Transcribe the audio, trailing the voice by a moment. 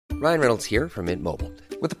Ryan Reynolds here from Mint Mobile.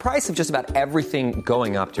 With the price of just about everything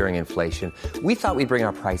going up during inflation, we thought we'd bring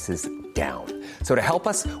our prices down. So to help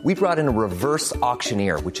us, we brought in a reverse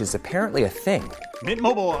auctioneer, which is apparently a thing. Mint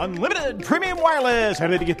Mobile Unlimited Premium Wireless. How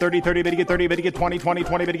to get 30, 30, bit to get 30, bit to get 20, 20,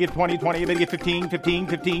 20, bit to get 20, 20, bit to get 15, 15,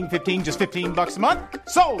 15, 15, just $15 a month?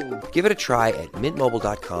 Sold! Give it a try at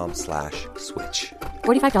mintmobile.com/switch.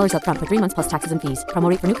 $45 up front for 3 months plus taxes and fees. Promo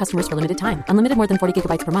rate for new customers for limited time. Unlimited more than 40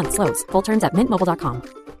 gigabytes per month. Slows full terms at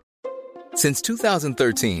mintmobile.com. Since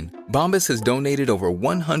 2013, Bombas has donated over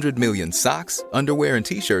 100 million socks, underwear, and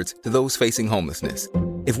T-shirts to those facing homelessness.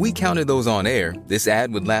 If we counted those on air, this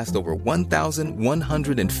ad would last over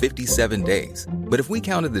 1,157 days. But if we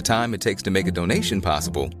counted the time it takes to make a donation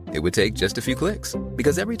possible, it would take just a few clicks.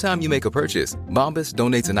 Because every time you make a purchase, Bombas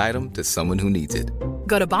donates an item to someone who needs it.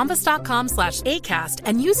 Go to bombas.com/ACAST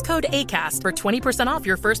and use code ACAST for 20% off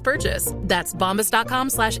your first purchase. That's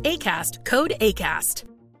bombas.com/ACAST, code ACAST.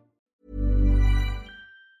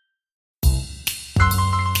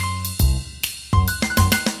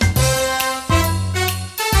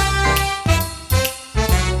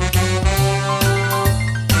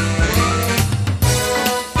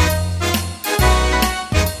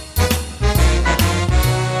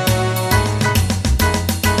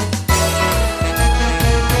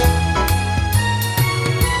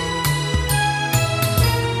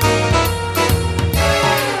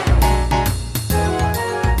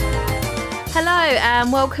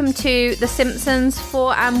 And welcome to The Simpsons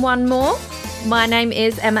 4 and 1 More. My name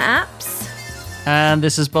is Emma Apps. And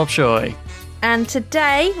this is Bob Shoy. And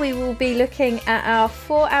today we will be looking at our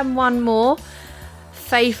 4 and 1 More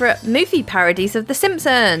favourite movie parodies of The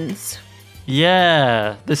Simpsons.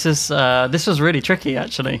 Yeah, this was really tricky,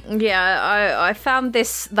 actually. Yeah, I found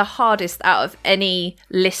this the hardest out of any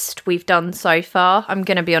list we've done so far, I'm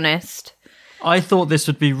going to be honest. I thought this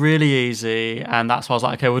would be really easy, and that's why I was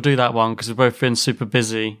like, okay, we'll do that one, because we've both been super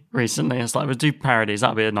busy recently. It's like, we'll do parodies,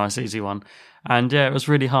 that'll be a nice, easy one. And yeah, it was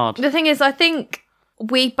really hard. The thing is, I think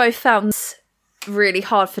we both found this really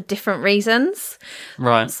hard for different reasons.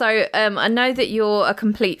 Right. So I know that you're a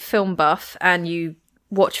complete film buff, and you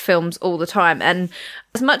watch films all the time. And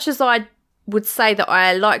as much as I would say that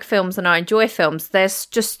I like films and I enjoy films, there's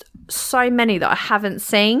just so many that I haven't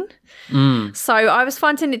seen. So I was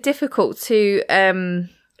finding it difficult to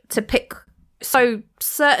pick. So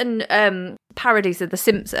certain parodies of The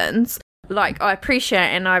Simpsons, like I appreciate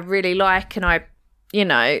and I really like, and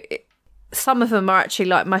some of them are actually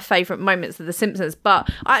like my favourite moments of The Simpsons, but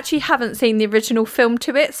I actually haven't seen the original film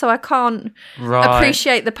to it, so I can't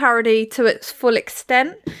appreciate the parody to its full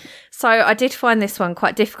extent. So I did find this one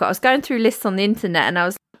quite difficult. I was going through lists on the internet and I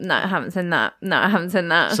was, no, I haven't seen that. No, I haven't seen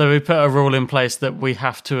that. So we put a rule in place that we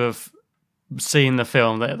have to have seen the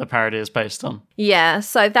film that the parody is based on. Yeah,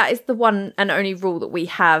 so that is the one and only rule that we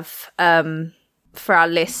have for our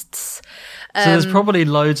lists. So there's probably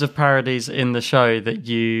loads of parodies in the show that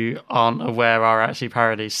you aren't aware are actually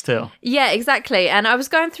parodies still. Yeah, exactly. And I was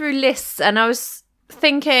going through lists and I was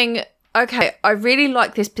thinking, okay, I really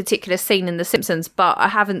like this particular scene in The Simpsons, but I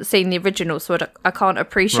haven't seen the original, so I can't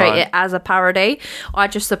appreciate it as a parody. I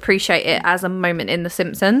just appreciate it as a moment in The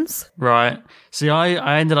Simpsons. Right. See,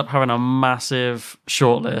 I ended up having a massive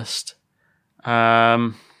shortlist.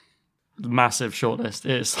 Massive shortlist.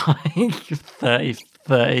 It's like 30.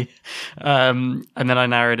 And then I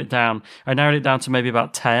narrowed it down. I narrowed it down to maybe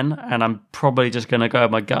about 10, and I'm probably just going to go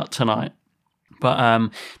with my gut tonight.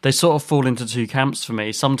 But they sort of fall into two camps for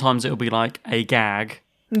me. Sometimes it'll be like a gag,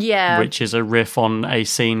 which is a riff on a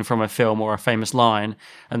scene from a film or a famous line.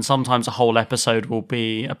 And sometimes a whole episode will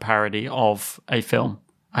be a parody of a film,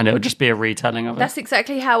 and it'll just be a retelling of it. That's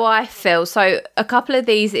exactly how I feel. So a couple of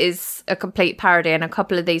these is a complete parody, and a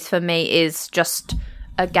couple of these for me is just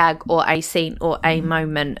a gag or a scene or a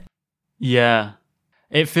moment. Yeah.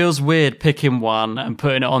 It feels weird picking one and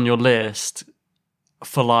putting it on your list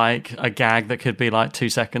for like a gag that could be like 2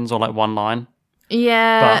 seconds or like one line.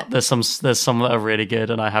 Yeah. But there's some that are really good,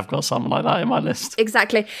 and I have got some like that in my list.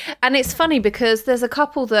 Exactly. And it's funny because there's a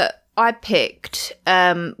couple that I picked,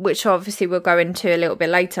 which obviously we'll go into a little bit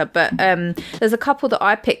later, but there's a couple that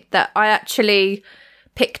I picked that I actually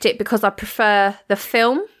picked it because I prefer the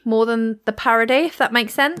film more than the parody, if that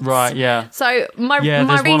makes sense. Right, yeah. So my there's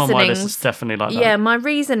reasonings, one on my list that's definitely like that. Yeah, my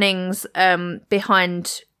reasonings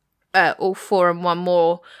behind all 4 and 1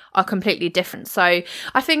 More are completely different. So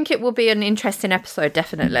I think it will be an interesting episode,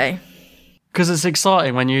 definitely. Because it's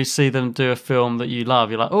exciting when you see them do a film that you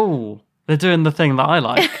love. You're like, oh, they're doing the thing that I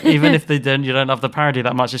like. Even if you don't love the parody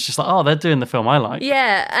that much, it's just like, oh, they're doing the film I like.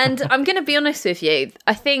 Yeah, and I'm going to be honest with you.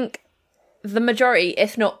 I think the majority,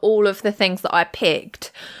 if not all of the things that I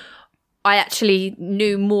picked I actually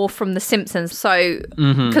knew more from The Simpsons. So,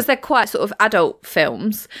 because they're quite sort of adult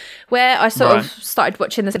films, where I sort of started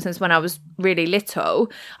watching The Simpsons when I was really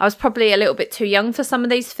little, I was probably a little bit too young for some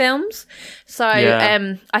of these films. So,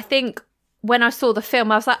 I think when I saw the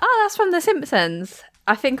film, I was like, oh, that's from The Simpsons.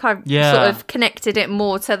 I think I sort of connected it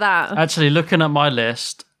more to that. Actually, looking at my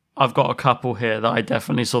list, I've got a couple here that I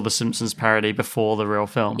definitely saw The Simpsons parody before the real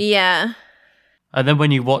film. Yeah. And then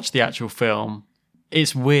when you watch the actual film,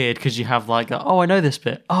 it's weird because you have like, oh, I know this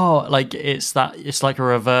bit. Oh, like it's like a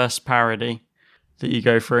reverse parody that you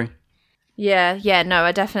go through. Yeah, no,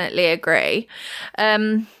 I definitely agree.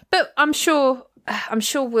 But I'm sure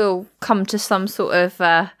we'll come to some sort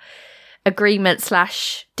of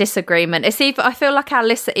agreement/disagreement. I feel like our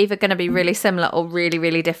lists are either going to be really similar or really,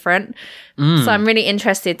 really different. So I'm really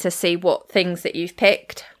interested to see what things that you've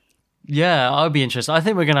picked. Yeah, I'd be interested. I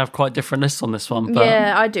think we're going to have quite different lists on this one. But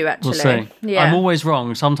yeah, I do actually. We'll see. Yeah. I'm always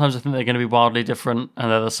wrong. Sometimes I think they're going to be wildly different and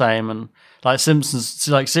they're the same. And like Simpsons,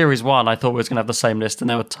 like Series 1, I thought we was going to have the same list and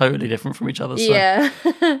they were totally different from each other. So yeah.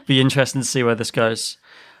 Be interesting to see where this goes.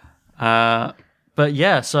 But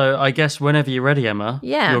yeah, so I guess whenever you're ready, Emma,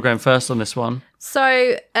 you're going first on this one.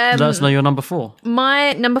 So let us know your number 4.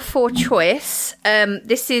 My number 4 choice,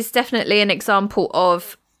 this is definitely an example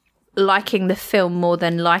of liking the film more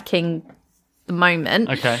than liking the moment.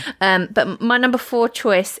 Okay. But my number 4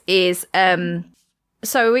 choice is, so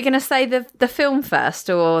are we going to say the film first,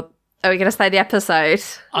 or are we going to say the episode?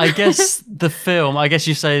 I guess the film. I guess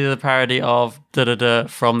you say the parody of da-da-da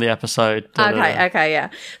from the episode. Da-da-da. Okay, yeah.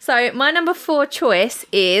 So my number 4 choice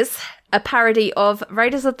is a parody of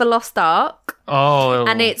Raiders of the Lost Ark. Oh.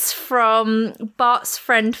 And it's from Bart's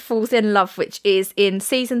Friend Falls in Love, which is in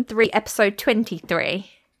season 3, episode 23.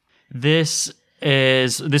 This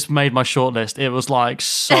made my shortlist. It was like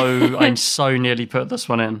so. I so nearly put this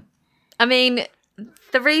one in. I mean,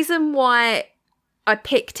 the reason why I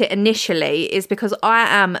picked it initially is because I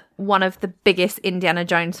am one of the biggest Indiana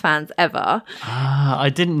Jones fans ever. I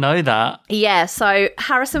didn't know that. Yeah, so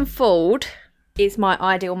Harrison Ford is my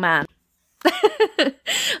ideal man.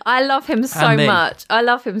 I love him so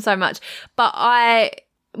much. But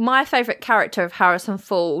my favourite character of Harrison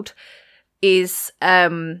Ford is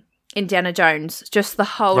Indiana Jones. Just the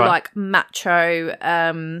whole like macho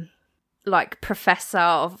like professor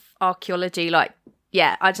of archaeology, like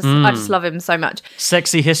I just love him so much.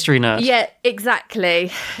 Sexy history nerd. Yeah, exactly.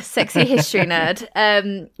 Sexy history nerd.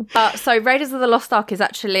 But so Raiders of the Lost Ark is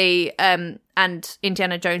actually and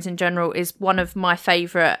Indiana Jones in general is one of my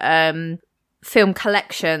favourite film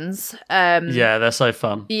collections. Yeah, they're so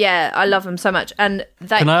fun. Yeah, I love them so much. And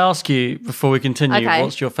can I ask you before we continue,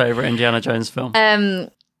 what's your favourite Indiana Jones film?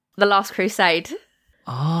 The Last Crusade.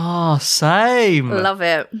 Oh, same. Love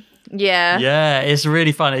it. Yeah. Yeah, it's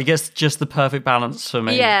really fun. It gets just the perfect balance for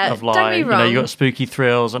me. Yeah, of like, don't be wrong. You got spooky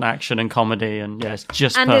thrills and action and comedy, and it's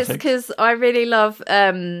just and perfect. And it's because I really love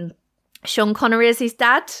Sean Connery as his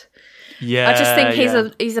dad. Yeah, I just think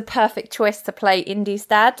he's a perfect choice to play Indy's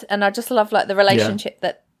dad, and I just love like the relationship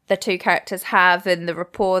that the two characters have and the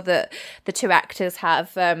rapport that the two actors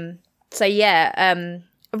have.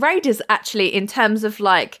 Raiders actually, in terms of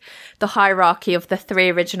like the hierarchy of the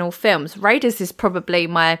 3 original films, Raiders is probably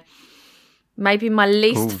maybe my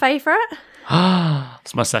least favourite.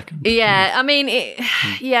 It's my second. Yeah, I mean, it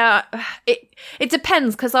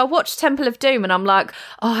depends, because I'll watch Temple of Doom and I'm like,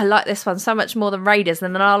 oh, I like this one so much more than Raiders,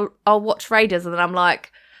 and then I'll watch Raiders and then I'm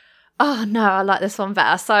like, oh no, I like this one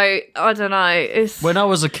better. So I don't know. When I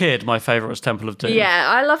was a kid, my favourite was Temple of Doom. Yeah,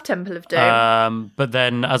 I love Temple of Doom. But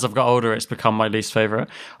then as I've got older, it's become my least favourite.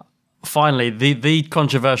 Finally, the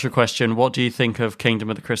controversial question: what do you think of Kingdom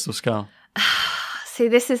of the Crystal Skull? See,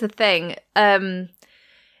 this is the thing.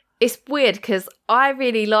 It's weird because I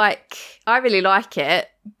really like it,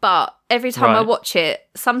 but every time I watch it,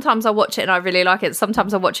 sometimes I watch it and I really like it.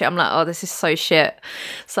 Sometimes I watch it, I'm like, oh, this is so shit.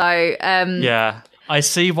 So yeah. I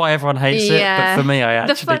see why everyone hates it, but for me, I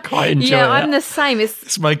actually quite enjoy it. Yeah, I'm the same.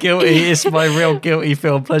 It's my real guilty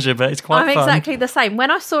film pleasure, but it's quite fun. I'm exactly the same. When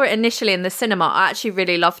I saw it initially in the cinema, I actually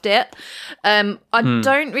really loved it. I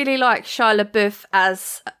don't really like Shia LaBeouf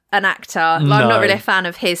as an actor. I'm not really a fan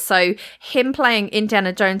of his. So him playing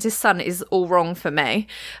Indiana Jones' son is all wrong for me.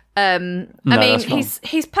 I mean,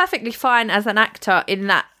 he's perfectly fine as an actor in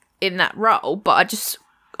that role, but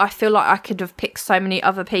I feel like I could have picked so many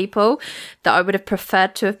other people that I would have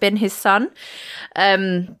preferred to have been his son.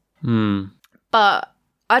 But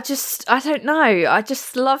I don't know. I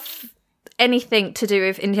just love anything to do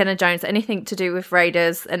with Indiana Jones, anything to do with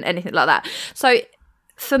Raiders and anything like that. So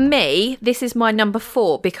for me, this is my number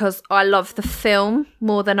 4 because I love the film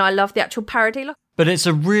more than I love the actual parody. But it's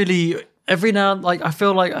a really every now, like, I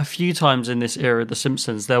feel like a few times in this era of The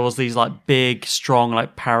Simpsons, there was these, like, big, strong,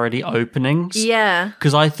 like, parody openings. Yeah.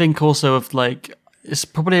 Because I think also of, like, it's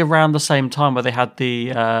probably around the same time where they had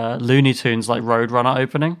the Looney Tunes, like, Roadrunner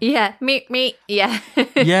opening. Yeah, me, yeah.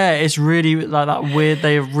 Yeah, it's really, like, that weird,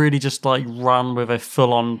 they really just, like, run with a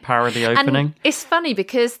full-on parody opening. And it's funny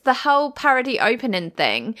because the whole parody opening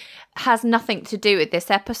thing has nothing to do with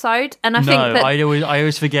this episode. And I think that... I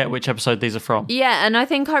always forget which episode these are from. Yeah, and I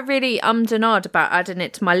think I really and ahhed about adding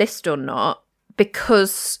it to my list or not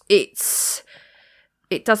because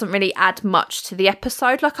it doesn't really add much to the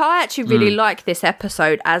episode. Like, I actually really like this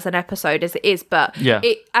episode as an episode as it is, but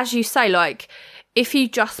it, as you say, like, if you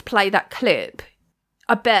just play that clip,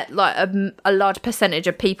 I bet, like, a large percentage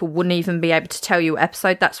of people wouldn't even be able to tell you what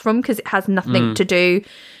episode that's from because it has nothing to do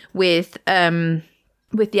with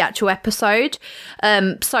the actual episode.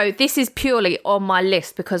 So this is purely on my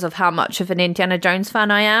list because of how much of an Indiana Jones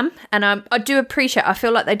fan I am. And I do appreciate, I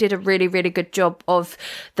feel like they did a really, really good job of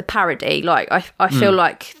the parody. Like, I feel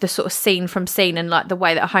like the sort of scene from scene and, like, the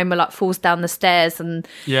way that Homer, like, falls down the stairs and,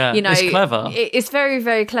 you know. It's clever. It's very,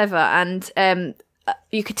 very clever. And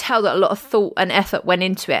you could tell that a lot of thought and effort went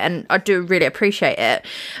into it. And I do really appreciate it.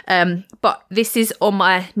 But this is on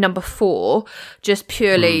my number 4, just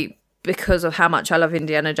purely... because of how much I love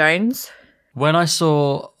Indiana Jones. When I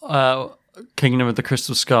saw Kingdom of the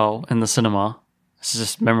Crystal Skull in the cinema, this is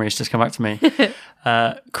just memories just come back to me.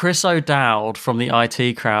 Chris O'Dowd from the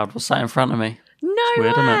IT crowd was sat in front of me. No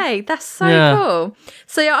weird, way! That's so cool.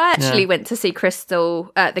 So yeah, I actually went to see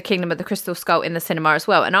the Kingdom of the Crystal Skull in the cinema as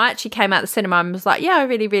well, and I actually came out the cinema and was like, "Yeah, I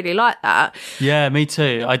really, really like that." Yeah, me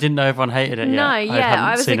too. I didn't know everyone hated it. No, yet.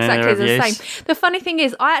 I was exactly the same. The funny thing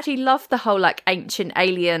is, I actually love the whole, like, ancient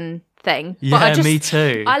alien thing. Yeah, me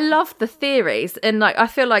too. I love the theories, and, like, I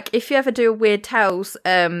feel like if you ever do a Weird Tales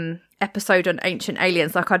episode on ancient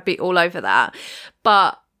aliens, like, I'd be all over that.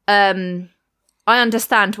 But I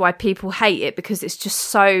understand why people hate it because it's just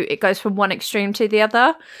so, it goes from one extreme to the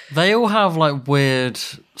other. They all have, like, weird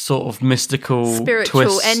sort of mystical spiritual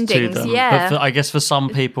twists endings, to them. yeah. But I guess for some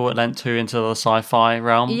people it lent too into the sci-fi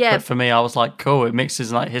realm. Yeah. But for me, I was like, cool, it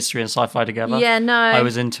mixes, like, history and sci-fi together. Yeah, no. I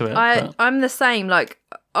was into it. I'm the same. Like,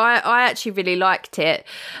 I actually really liked it.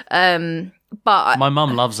 But my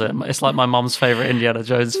mum loves it. It's like my mum's favourite Indiana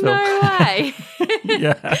Jones film. No way.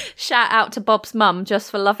 Yeah. Shout out to Bob's mum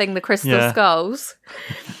just for loving the Crystal Skulls.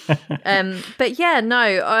 But yeah,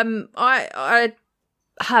 no, I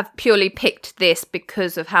have purely picked this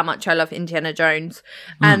because of how much I love Indiana Jones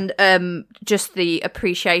and just the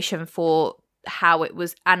appreciation for how it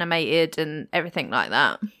was animated and everything like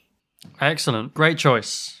that. Excellent. Great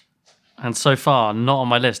choice. And so far, not on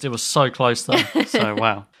my list. It was so close though. So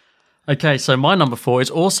wow. Okay, so my number 4 is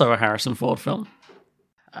also a Harrison Ford film.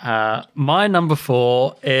 My number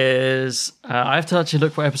 4 is... I have to actually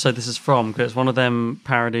look what episode this is from, because it's one of them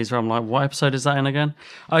parodies where I'm like, what episode is that in again?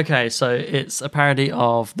 Okay, so it's a parody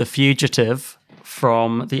of The Fugitive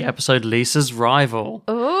from the episode Lisa's Rival.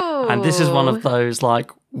 Oh. And this is one of those, like,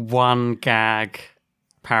 one gag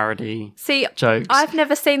parody jokes. I've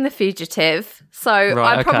never seen The Fugitive, so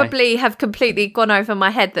I probably have completely gone over my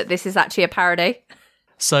head that this is actually a parody.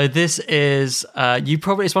 So this is,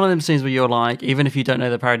 it's one of them scenes where you're like, even if you don't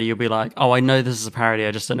know the parody, you'll be like, oh, I know this is a parody,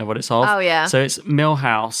 I just don't know what it's of. Oh, yeah. So it's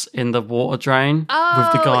Milhouse in the water drain with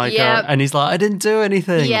the guy going, and he's like, I didn't do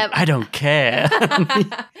anything. Yep. I don't care.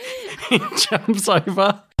 he jumps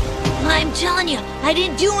over. I'm telling you, I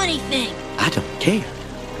didn't do anything. I don't care.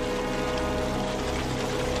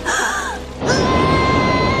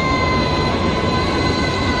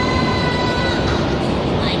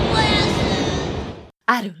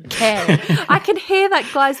 I don't care. I can hear that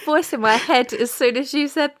guy's voice in my head as soon as you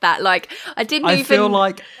said that. Like, I feel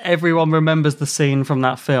like everyone remembers the scene from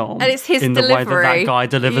that film. And it's his in delivery. the way that guy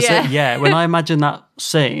delivers it. Yeah, when I imagine that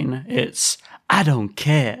scene, it's, I don't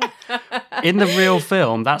care. In the real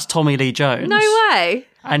film, that's Tommy Lee Jones. No way.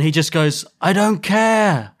 And he just goes, I don't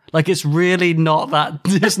care. Like, it's really not that,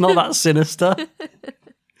 it's not that sinister.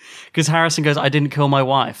 Because Harrison goes, I didn't kill my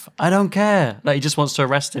wife. I don't care. Like, he just wants to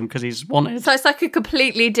arrest him because he's wanted. So it's like a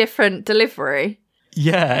completely different delivery.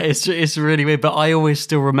 Yeah, it's really weird. But I always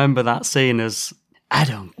still remember that scene as, I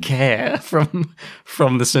don't care, from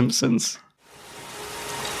The Simpsons.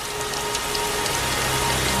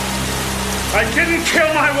 I didn't kill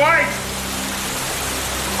my wife.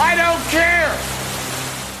 I don't care.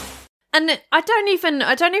 And I don't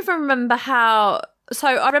even remember how. So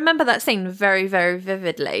I remember that scene very, very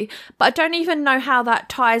vividly, but I don't even know how that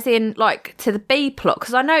ties in, like, to the B plot,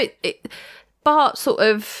 because I know Bart sort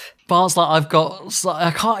of Bart's like,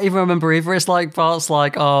 I can't even remember either. It's like, Bart's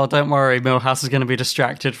like, oh, don't worry, Milhouse is going to be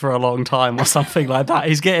distracted for a long time or something like that.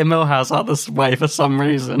 He's getting Milhouse out this way for some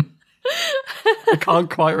reason. I can't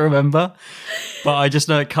quite remember. But I just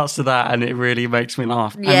know it cuts to that and it really makes me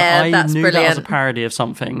laugh. Yeah, and that's I knew brilliant. that was a parody of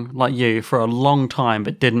something like you for a long time,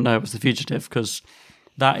 but didn't know it was The Fugitive, because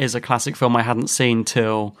that is a classic film I hadn't seen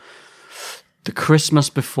till the Christmas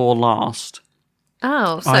before last.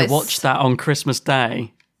 Oh, so I watched that on Christmas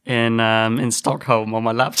Day in Stockholm on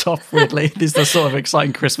my laptop, weirdly. These are the sort of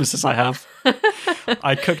exciting Christmases I have.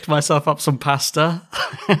 I cooked myself up some pasta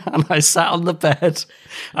and I sat on the bed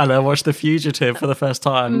and I watched The Fugitive for the first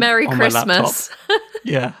time. Merry on Christmas. My laptop.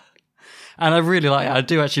 Yeah. And I really like it. I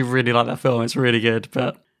do actually really like that film. It's really good.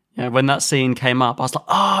 But yeah, when that scene came up, I was like,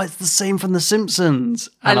 oh, it's the scene from The Simpsons.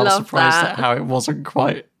 And I was love surprised that. at how it wasn't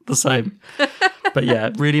quite the same. But yeah,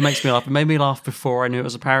 it really makes me laugh. It made me laugh before I knew it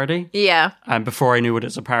was a parody. Yeah. And before I knew what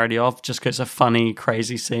it's a parody of, just because it's a funny,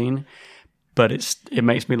 crazy scene. But it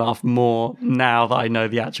makes me laugh more now that I know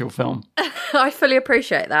the actual film. I fully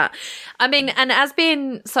appreciate that. I mean, and as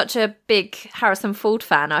being such a big Harrison Ford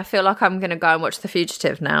fan, I feel like I'm going to go and watch The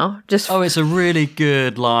Fugitive now. It's a really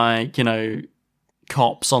good,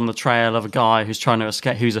 cops on the trail of a guy who's trying to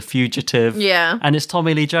escape, who's a fugitive. Yeah. And it's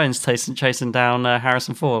Tommy Lee Jones chasing down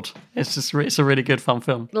Harrison Ford. It's a really good, fun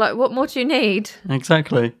film. Like, what more do you need?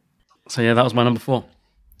 Exactly. So yeah, that was my number 4.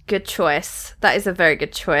 Good choice. That is a very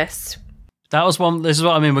good choice. That was one. This is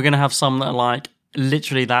what I mean. We're going to have some that are like,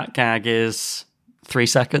 literally that gag is 3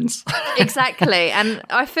 seconds. Exactly. And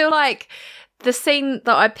I feel like the scene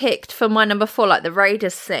that I picked for my number 4, like the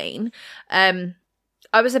Raiders scene,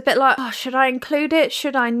 I was a bit like, oh, should I include it?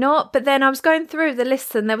 Should I not? But then I was going through the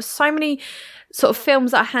list and there were so many sort of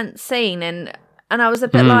films that I hadn't seen, and I was a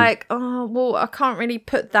bit like, oh, well, I can't really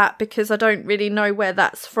put that because I don't really know where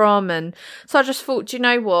that's from. And so I just thought, do you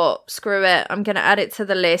know what? Screw it. I'm going to add it to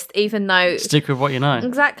the list, even though... Stick with what you know.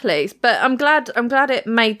 Exactly. But I'm glad it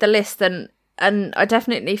made the list, and I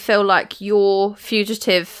definitely feel like your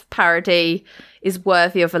Fugitive parody is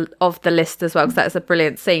worthy of the list as well, because that is a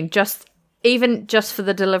brilliant scene. Even just for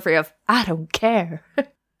the delivery of, I don't care.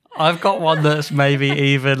 I've got one that's maybe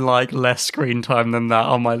even like less screen time than that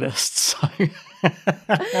on my list. So.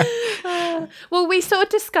 Well, we sort of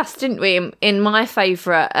discussed, didn't we, in my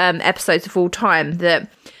favourite episodes of all time, that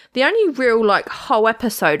the only real whole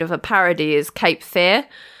episode of a parody is Cape Fear.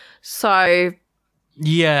 So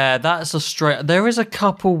yeah, that's a straight. There is a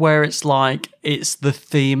couple where it's like the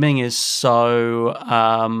theming is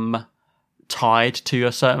so tied to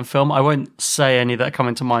a certain film. I won't say any that come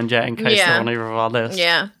into mind yet in case they're on either of our lists.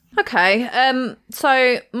 Yeah. Okay.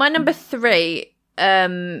 So my number 3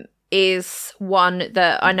 is one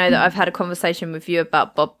that I know that I've had a conversation with you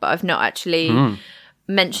about, Bob, but I've not actually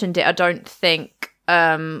mentioned it, I don't think,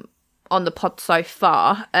 on the pod so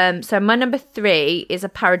far. So my number 3 is a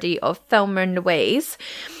parody of Thelma and Louise,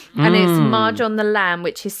 and it's Marge on the Lam,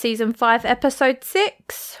 which is season 5, episode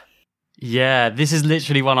 6. Yeah, this is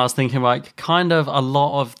literally one I was thinking, kind of a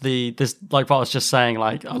lot of this, like what I was just saying,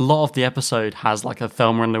 a lot of the episode has a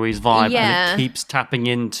Thelma and Louise vibe, and it keeps tapping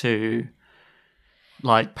into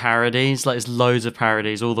parodies. There's loads of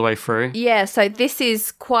parodies all the way through. Yeah, so this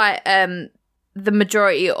is quite the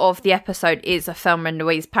majority of the episode is a Thelma and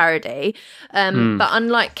Louise parody. But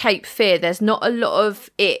unlike Cape Fear, there's not a lot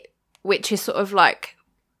of it which is sort of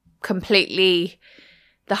completely,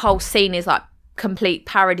 the whole scene is complete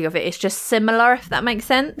parody of it. It's just similar, if that makes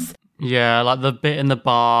sense. Yeah, the bit in the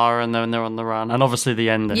bar and then they're on the run, and obviously the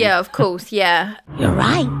ending. Yeah, of course, yeah. You're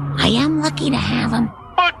right. I am lucky to have him.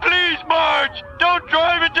 But please, Marge, don't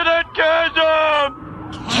drive into that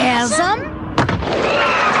chasm! Chasm?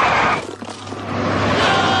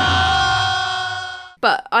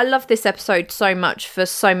 But I love this episode so much for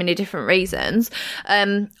so many different reasons.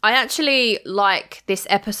 I actually like this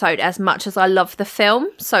episode as much as I love the film,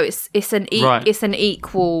 so it's an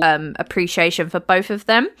equal appreciation for both of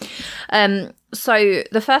them. So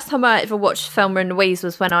the first time I ever watched Thelma and Louise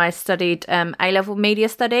was when I studied A-level media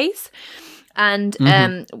studies, and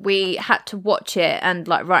we had to watch it and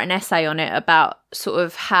write an essay on it about sort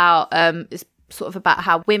of how it's sort of about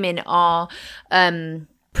how women are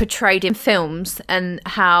portrayed in films, and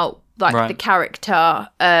how the character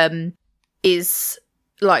is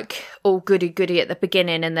all goody at the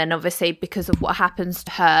beginning, and then obviously because of what happens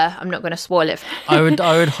to her, I'm not going to spoil it. I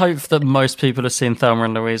would hope that most people have seen Thelma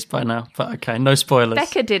and Louise by now, but okay, no spoilers.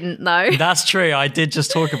 Becca didn't know. That's true. I did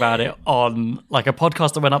just talk about it on a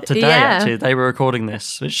podcast that went up today. Actually, they were recording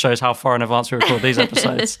this, which shows how far in advance we record these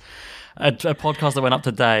episodes. a podcast that went up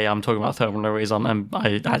today, I'm talking about Thelma and Louise on, and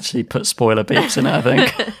I actually put spoiler beeps in it, I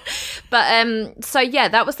think. But so yeah,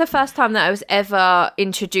 that was the first time that I was ever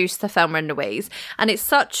introduced to Thelma and Louise, and it's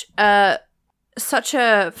such a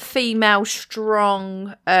female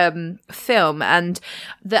strong film, and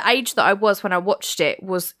the age that I was when I watched it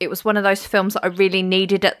was one of those films that I really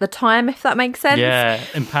needed at the time, if that makes sense. Yeah,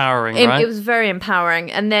 empowering, right? It was very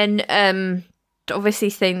empowering. And then obviously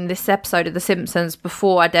seen this episode of The Simpsons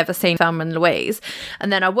before I'd ever seen Thelma and Louise,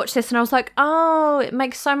 and then I watched this and I was like, oh, it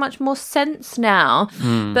makes so much more sense now.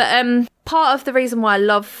 But part of the reason why I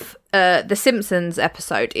love The Simpsons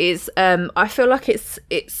episode is I feel like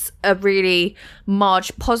it's a really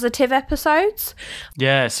Marge positive episode.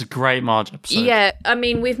 Yeah, it's a great Marge episode. Yeah, I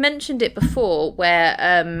mean, we've mentioned it before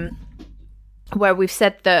where we've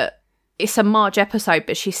said that it's a Marge episode,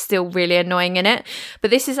 but she's still really annoying in it.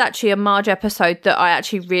 But this is actually a Marge episode that I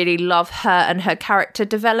actually really love her and her character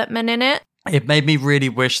development in it. It made me really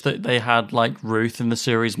wish that they had like Ruth in the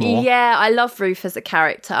series more. Yeah, I love Ruth as a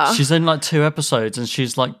character. She's in like 2 episodes and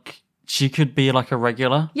she's like, she could be like a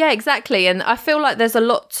regular. Yeah, exactly. And I feel like there's a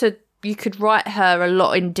lot you could write her a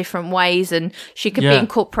lot in different ways, and she could be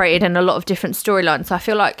incorporated in a lot of different storylines. So I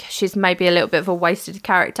feel like she's maybe a little bit of a wasted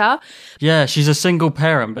character. Yeah, she's a single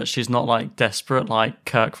parent, but she's not like desperate like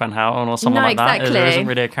Kirk Van Houten or someone like that. There isn't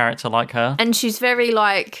really a character like her. And she's very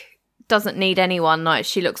like, doesn't need anyone. Like,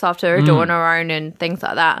 she looks after her daughter on her own and things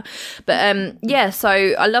like that. But yeah, so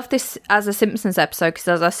I love this as a Simpsons episode because,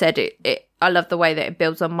 as I said, I love the way that it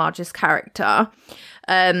builds on Marge's character.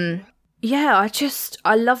 Yeah,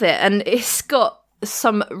 I love it. And it's got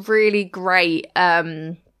some really great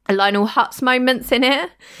Lionel Hutz moments in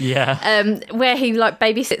it. Yeah. Where he like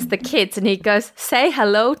babysits the kids and he goes, say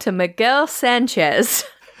hello to Miguel Sanchez.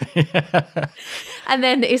 Yeah. And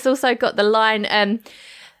then it's also got the line,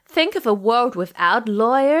 think of a world without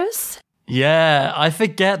lawyers. Yeah, I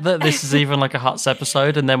forget that this is even like a Hutz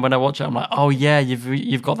episode, and then when I watch it, I'm like, oh yeah,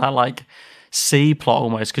 you've got that like C plot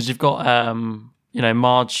almost, because you've got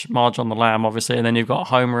Marge on the lam, obviously, and then you've got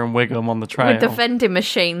Homer and Wiggum on the trail. With the vending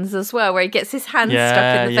machines as well, where he gets his hands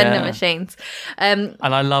stuck in the vending machines. And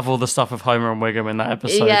I love all the stuff of Homer and Wiggum in that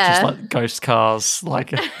episode, just like ghost cars. Like,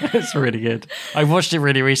 it's really good. I watched it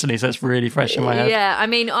really recently, so it's really fresh in my head. Yeah, I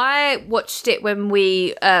mean, I watched it when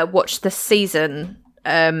we watched the season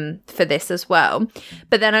for this as well,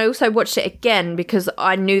 but then I also watched it again because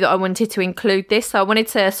I knew that I wanted to include this, so I wanted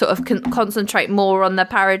to sort of concentrate more on the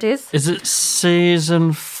parodies. Is it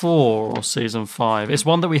season 4 or season 5? It's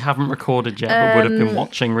one that we haven't recorded yet but would have been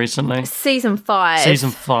watching recently. Season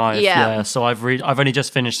 5. Yeah, so I've only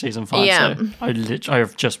just finished season 5, so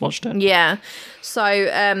I've just watched it. Yeah, so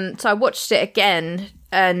I watched it again,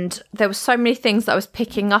 and there were so many things that I was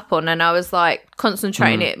picking up on, and I was like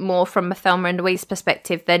concentrating it more from a Thelma and Louise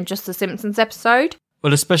perspective than just the Simpsons episode.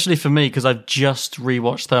 Well, especially for me, because I've just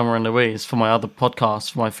rewatched Thelma and Louise for my other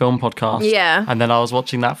podcast, for my film podcast. Yeah. And then I was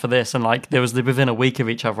watching that for this, and like there was within a week of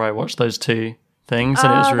each other, I watched those 2 things,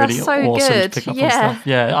 and it was really awesome to pick up on stuff.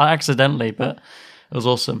 Yeah, I accidentally, but it was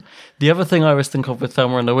awesome. The other thing I always think of with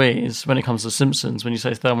Thelma and Louise, when it comes to Simpsons, when you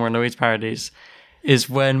say Thelma and Louise parodies, is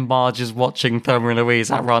when Marge is watching Thelma and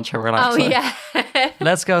Louise at Rancho Relaxo. Oh, yeah.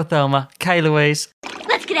 Let's go, Thelma. Kay Louise.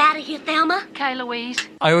 Let's get out of here, Thelma. Okay, Louise.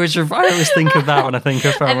 I always think of that when I think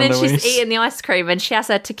of Thelma and Louise. And then she's eating the ice cream and she has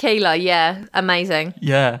her tequila. Yeah, amazing.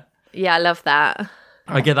 Yeah. Yeah, I love that.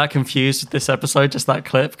 I get that confused with this episode, just that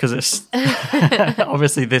clip, because it's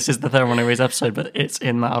obviously this is the Thelma and Louise episode, but it's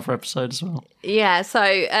in that other episode as well. Yeah, so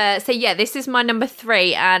yeah, this is my number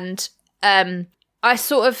 3, and I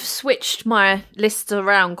sort of switched my list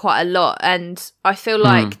around quite a lot, and I feel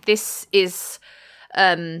like this is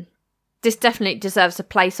this definitely deserves a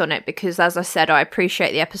place on it because, as I said, I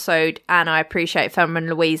appreciate the episode and I appreciate Thelma and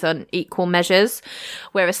Louise on equal measures,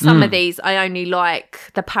 whereas some of these I only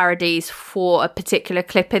like the parodies for a particular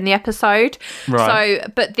clip in the episode. Right.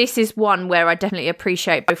 So, but this is one where I definitely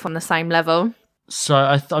appreciate both on the same level. So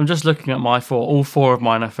I'm just looking at my 4. All 4 of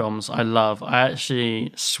mine are films I love. I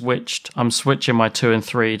actually I'm switching my 2 and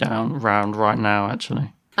 3 round right now,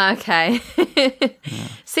 actually. Okay.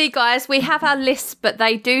 See, guys, we have our lists, but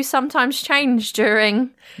they do sometimes change during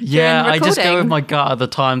I recording. just go with my gut at the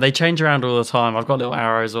time. They change around all the time. I've got little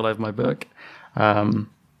arrows all over my book.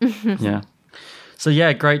 Yeah. So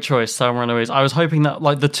yeah, great choice, Thelma and Louise. I was hoping that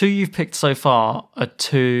like the 2 you've picked so far are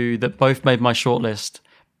 2 that both made my shortlist,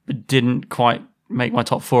 but didn't quite make my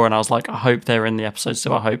top 4. And I was like, I hope they're in the episode,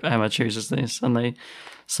 so I hope Emma chooses these. And they,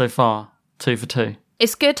 so far, 2 for 2.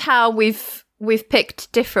 It's good how we've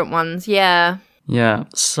picked different ones. Yeah. Yeah.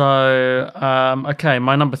 So, okay,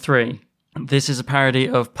 my number 3 This is a parody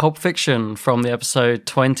of Pulp Fiction from the episode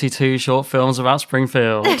 22 Short Films About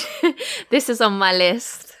Springfield. This is on my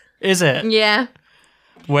list. Is it? Yeah.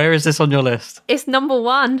 Where is this on your list? It's number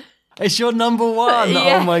 1. It's your number 1?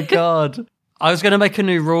 Yeah. Oh my God. I was going to make a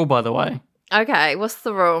new rule, by the way. Okay, what's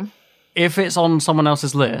the rule? If it's on someone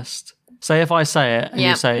else's list, say if I say it and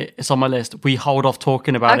you say it's on my list, we hold off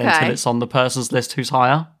talking about it until it's on the person's list who's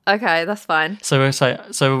higher. Okay, that's fine. So we say,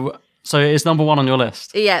 so it's number 1 on your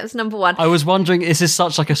list? Yeah, it's number 1. I was wondering, is this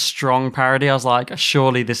such like a strong parody? I was like,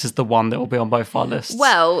 surely this is the one that will be on both our lists.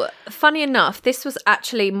 Well, funny enough, this was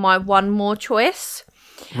actually my one more choice.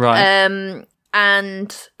 Right.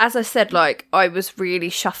 And as I said, like, I was really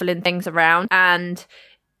shuffling things around, and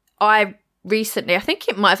I recently, I think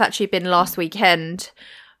it might have actually been last weekend,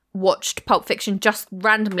 watched Pulp Fiction just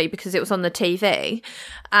randomly because it was on the TV,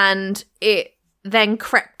 and it then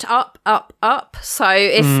crept up. So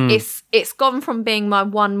it's gone from being my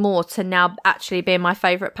one more to now actually being my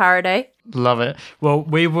favourite parody. Love it. Well,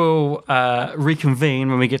 we will reconvene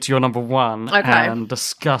when we get to your number 1 and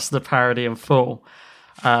discuss the parody in full.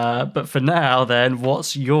 But for now, then,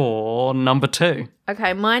 what's your number 2?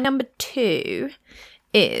 Okay, my number 2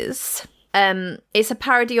 is it's a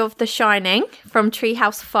parody of The Shining from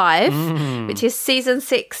Treehouse 5, which is season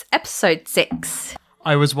 6, episode 6.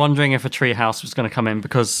 I was wondering if a Treehouse was going to come in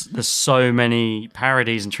because there's so many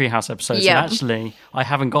parodies and Treehouse episodes. Yeah. And actually, I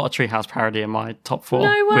haven't got a Treehouse parody in my top 4.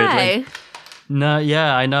 No way. Weirdly. No,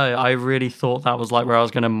 yeah, I know. I really thought that was like where I was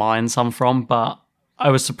going to mine some from, but I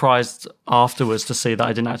was surprised afterwards to see that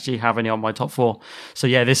I didn't actually have any on my top 4. So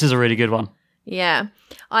yeah, this is a really good one. Yeah,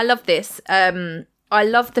 I love this. I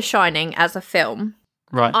love The Shining as a film.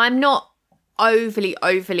 Right. I'm not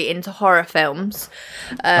overly into horror films.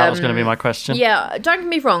 That was going to be my question. Yeah, don't get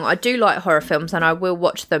me wrong, I do like horror films and I will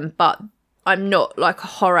watch them, but I'm not like a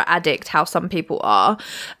horror addict, how some people are.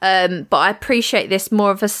 But I appreciate this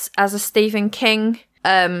more of as a Stephen King.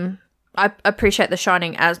 I appreciate The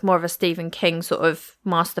Shining as more of a Stephen King sort of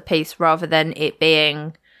masterpiece rather than it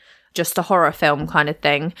being just a horror film kind of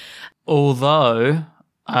thing. Although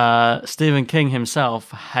Stephen King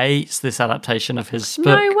himself hates this adaptation of his book.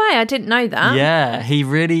 No way, I didn't know that. Yeah,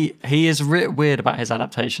 he is weird about his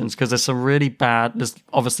adaptations because there's some really bad. There's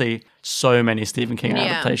obviously so many Stephen King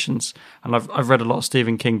adaptations, and I've read a lot of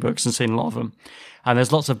Stephen King books and seen a lot of them. And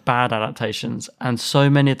there's lots of bad adaptations, and so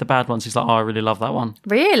many of the bad ones, he's like, oh, I really love that one.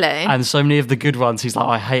 Really? And so many of the good ones, he's like, oh,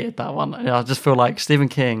 I hated that one. And I just feel like Stephen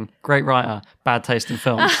King, great writer, bad taste in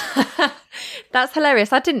films. That's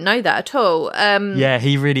hilarious. I didn't know that at all. Yeah,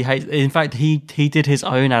 he really hates. In fact, he did his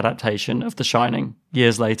own adaptation of The Shining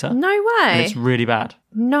years later. No way. And it's really bad.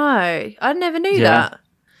 No, I never knew that.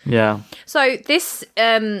 Yeah. So this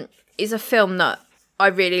is a film that I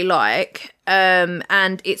really like,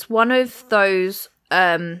 and it's one of those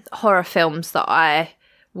horror films that I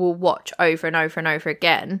will watch over and over and over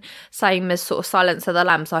again. Same as sort of Silence of the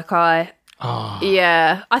Lambs.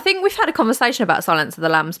 Yeah, I think we've had a conversation about Silence of the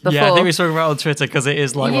Lambs before. Yeah, I think we talked about it on Twitter because it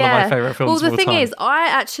is like one of my favourite films of all time. Well, the thing is, I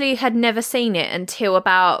actually had never seen it until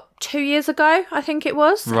about 2 years ago, I think it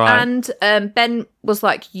was. Right. And Ben was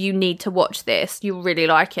like, you need to watch this. You'll really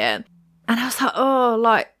like it. And I was like, oh,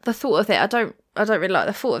 like the thought of it, I don't really like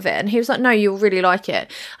the thought of it. And he was like, no, you'll really like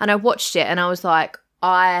it. And I watched it and I was like,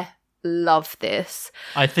 I love this.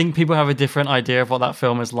 I think people have a different idea of what that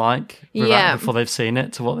film is like before they've seen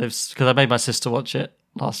it to what they've... Because I made my sister watch it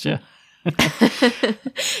last year.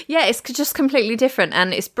 Yeah, it's just completely different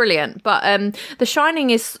and it's brilliant. But The Shining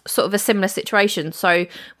is sort of a similar situation. So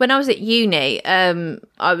when I was at uni,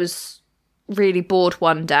 I was really bored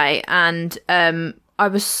one day and I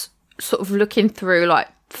was sort of looking through like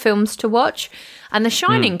films to watch and The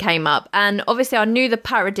Shining came up, and obviously I knew the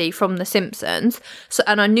parody from The Simpsons,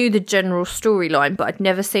 and I knew the general storyline, but I'd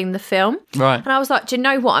never seen the film. Right. And I was like, do you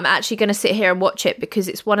know what, I'm actually going to sit here and watch it because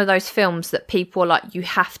it's one of those films that people are like, you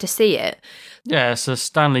have to see it. Yeah, it's a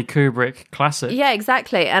Stanley Kubrick classic. Yeah,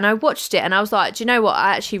 exactly. And I watched it and I was like, do you know what,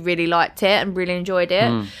 I actually really liked it and really enjoyed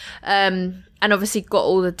it. And obviously got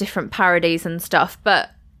all the different parodies and stuff, but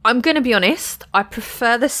I'm going to be honest, I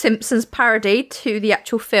prefer The Simpsons parody to the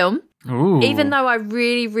actual film. Ooh. Even though I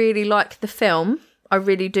really, really like the film, I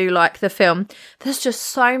really do like the film, there's just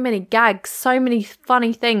so many gags, so many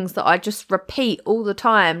funny things that I just repeat all the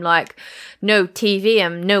time, like, no TV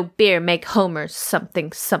and no beer make Homer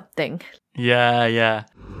something, something. Yeah, yeah.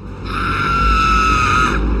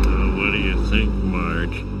 What do you think,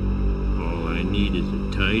 Marge? All I need is a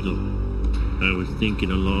title. I was thinking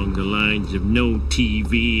along the lines of no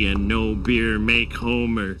TV and no beer make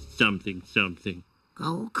Homer something, something.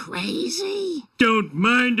 Oh, crazy? Don't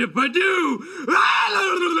mind if I do.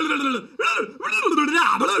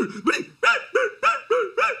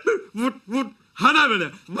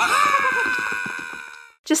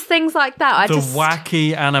 Just things like that. The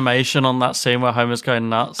wacky animation on that scene where Homer's going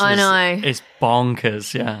nuts. I know. It's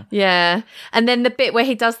bonkers, yeah. Yeah. And then the bit where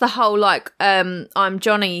he does the whole, like, I'm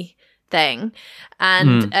Johnny thing.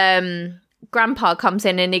 And Grandpa comes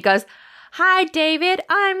in and he goes, "Hi, David,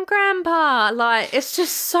 I'm Grandpa." Like, it's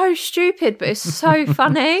just so stupid, but it's so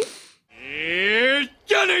funny. Here's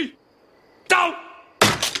Johnny! Don't!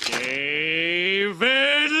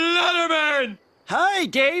 David Letterman! Hi,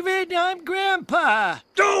 David. I'm Grandpa.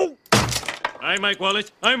 Go! I'm Mike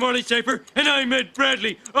Wallace, I'm Wally Schaefer, and I'm Ed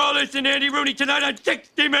Bradley. All this and Andy Rooney tonight on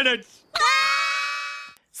 60 Minutes.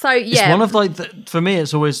 So, yeah. It's one of, like, for me,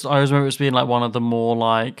 it's always, I always remember it being, like, one of the more,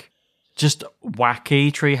 like, just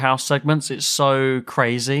wacky Treehouse segments. It's so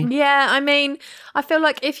crazy. Yeah, I mean, I feel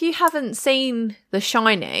like if you haven't seen The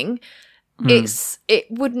Shining, it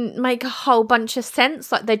wouldn't make a whole bunch of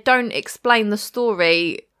sense. Like, they don't explain the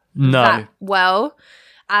story that well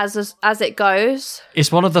as it goes.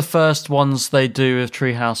 It's one of the first ones they do with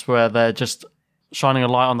Treehouse where they're just shining a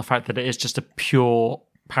light on the fact that it is just a pure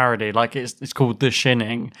parody. Like, it's called The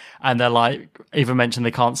Shinning, and they're like, even mentioned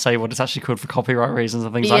they can't say what it's actually called for copyright reasons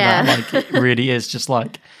and things like that. Like, it really is just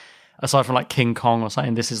like, aside from like King Kong or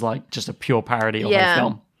something, this is like just a pure parody of the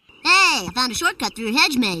film. Hey, I found a shortcut through a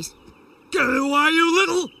hedge maze. Go, are you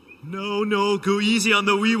little? No, go easy on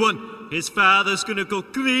the wee one. His father's gonna go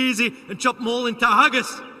crazy and chop them all into haggis.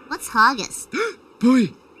 What's haggis?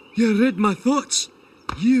 Boy, you read my thoughts.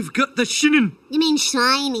 You've got the shinning. You mean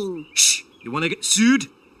shining. Shh, you wanna get sued?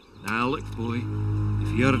 Now look, boy,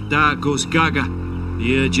 if your dad goes gaga,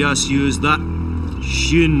 you just use that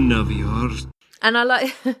shin of yours. And I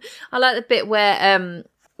like the bit where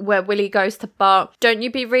Willie goes to bark. Don't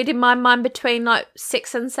you be reading my mind between like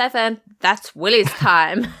 6 and 7? That's Willie's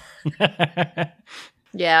time.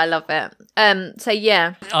 Yeah, I love it. So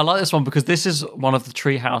yeah, I like this one because this is one of the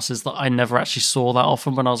tree houses that I never actually saw that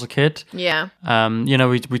often when I was a kid. Yeah. You know,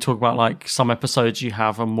 we talk about like some episodes you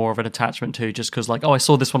have a more of an attachment to just because like, oh, I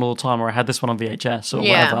saw this one all the time or I had this one on VHS or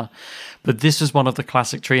whatever. But this is one of the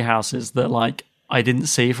classic tree houses that like I didn't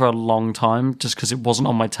see for a long time just because it wasn't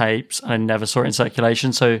on my tapes and I never saw it in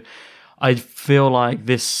circulation. So I feel like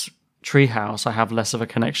this Treehouse I have less of a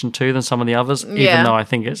connection to than some of the others, even though I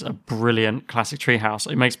think it's a brilliant classic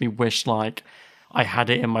Treehouse. It makes me wish like I had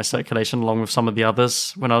it in my circulation along with some of the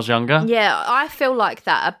others when I was younger. Yeah, I feel like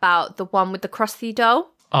that about the one with the Krusty doll.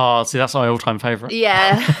 Oh, see, that's my all-time favourite.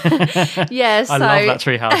 Yeah. Yeah, so... I love that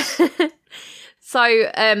Treehouse. So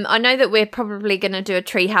I know that we're probably going to do a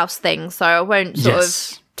Treehouse thing, so I won't sort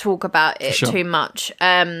of talk about it too much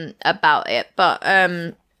about it, but...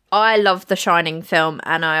 I love the Shining film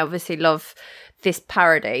and I obviously love this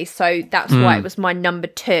parody. So that's why it was my number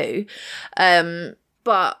 2.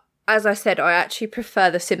 But as I said, I actually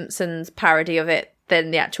prefer the Simpsons parody of it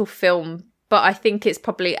than the actual film. But I think it's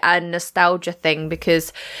probably a nostalgia thing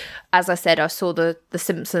because, as I said, I saw the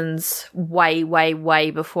Simpsons way, way,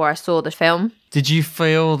 way before I saw the film. Did you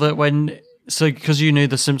feel that when... So, because you knew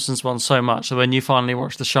the Simpsons one so much, so when you finally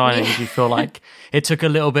watched The Shining, did you feel like it took a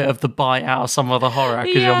little bit of the bite out of some of the horror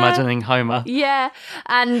because you're imagining Homer? Yeah,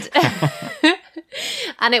 and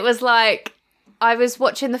and it was like I was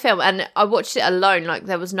watching the film and I watched it alone. Like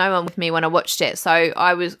there was no one with me when I watched it, so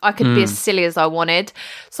I could be as silly as I wanted.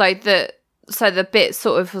 So the bit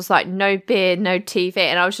sort of was like no beer, no TV,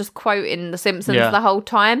 and I was just quoting The Simpsons the whole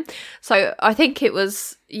time. So I think it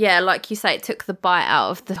was, like you say, it took the bite out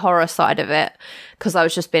of the horror side of it because I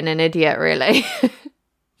was just being an idiot, really.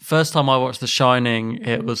 First time I watched The Shining,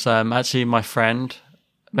 it was actually my friend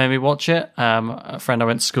made me watch it. A friend I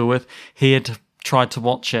went to school with. He had tried to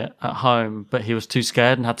watch it at home, but he was too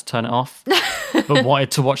scared and had to turn it off. But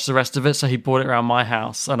wanted to watch the rest of it, so he brought it around my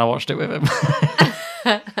house and I watched it with him.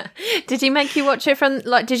 Did he make you watch it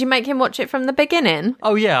did you make him watch it from the beginning?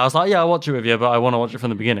 Oh yeah, I was like, I'll watch it with you, but I want to watch it from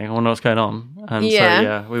the beginning. I want to know what's going on. And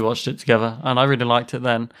so we watched it together and I really liked it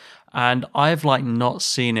then. And I've like not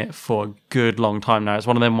seen it for a good long time now. It's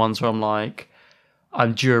one of them ones where I'm like,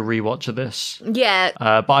 I'm due a rewatch of this. Yeah.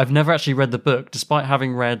 But I've never actually read the book, despite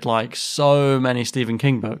having read like so many Stephen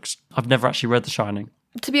King books. I've never actually read The Shining.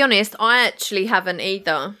 To be honest, I actually haven't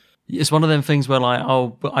either. It's one of them things where like,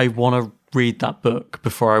 but I want to read that book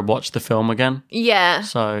before I watch the film again. Yeah.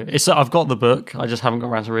 So I've got the book, I just haven't got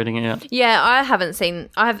around to reading it yet. Yeah, I haven't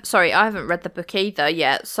read the book either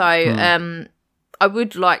yet. So I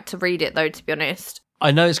would like to read it though, to be honest.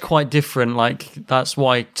 I know it's quite different, like that's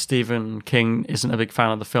why Stephen King isn't a big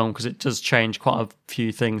fan of the film because it does change quite a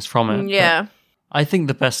few things from it. Yeah. I think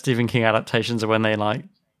the best Stephen King adaptations are when they like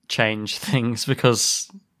change things,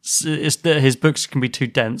 because his books can be too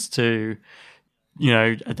dense to,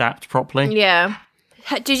 adapt properly. Yeah.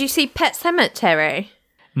 Did you see Pet Sematary?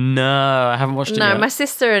 No, I haven't watched it yet. No, my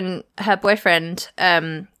sister and her boyfriend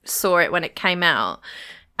saw it when it came out,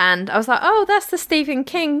 and I was like, "Oh, that's the Stephen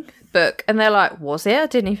King book," and they're like, "Was it? I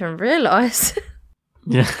didn't even realise."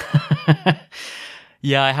 Yeah.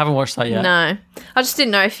 Yeah, I haven't watched that yet. No, I just didn't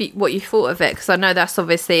know what you thought of it, because I know that's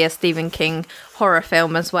obviously a Stephen King horror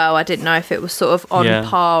film as well. I didn't know if it was sort of on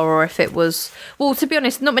par, or if it was... Well, to be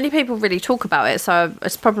honest, not many people really talk about it, so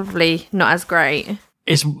it's probably not as great.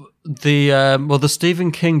 It's the Stephen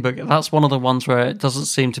King book, that's one of the ones where it doesn't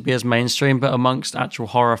seem to be as mainstream, but amongst actual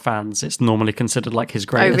horror fans, it's normally considered like his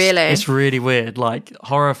greatest. Oh, really? It's really weird. Like,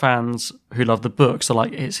 horror fans who love the books are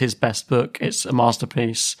like, it's his best book, it's a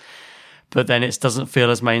masterpiece. But then it doesn't feel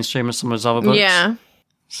as mainstream as some of his other books. Yeah.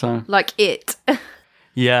 So. Like It.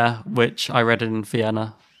 Yeah, which I read in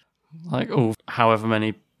Vienna. Like, however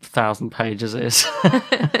many 1,000 pages it is.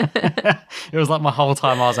 It was like my whole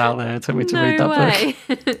time I was out there. It took me to read that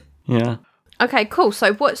book. Yeah. Okay, cool.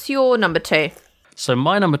 So what's your number 2? So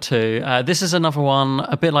my number 2, this is another one,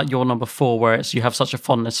 a bit like your number 4, where it's you have such a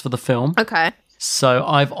fondness for the film. Okay. So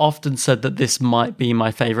I've often said that this might be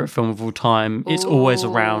my favourite film of all time. It's always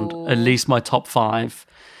around at least my top 5.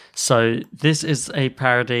 So this is a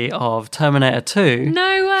parody of Terminator 2.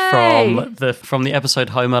 No way! From the episode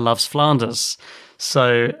Homer Loves Flanders.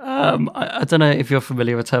 So I don't know if you're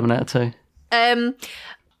familiar with Terminator 2.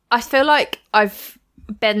 I feel like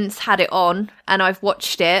Ben's had it on and I've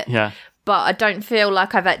watched it. Yeah. But I don't feel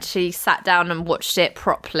like I've actually sat down and watched it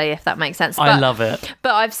properly, if that makes sense. I love it.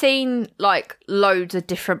 But I've seen like loads of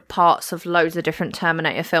different parts of loads of different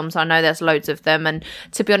Terminator films. I know there's loads of them. And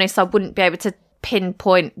to be honest, I wouldn't be able to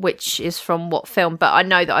pinpoint which is from what film. But I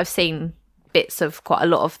know that I've seen bits of quite a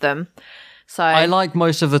lot of them. So I like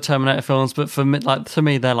most of the Terminator films, but to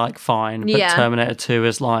me, they're like fine. But Terminator 2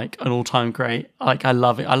 is like an all-time great. Like, I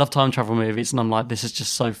love it. I love time travel movies, and I'm like, this is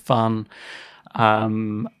just so fun.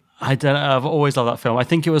 I don't know. I've always loved that film. I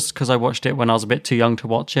think it was because I watched it when I was a bit too young to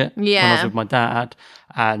watch it. Yeah. When I was with my dad.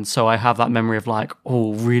 And so I have that memory of like,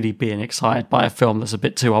 really being excited by a film that's a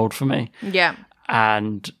bit too old for me. Yeah.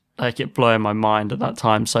 And like it blowing my mind at that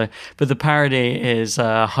time. So, but the parody is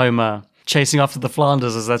Homer chasing after the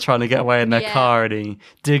Flanders as they're trying to get away in their car, and he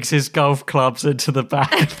digs his golf clubs into the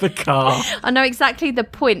back of the car. I know exactly the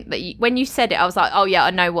point that when you said it, I was like, oh yeah,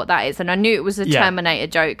 I know what that is. And I knew it was a Terminator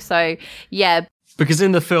joke. So yeah. Because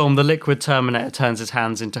in the film, the liquid Terminator turns his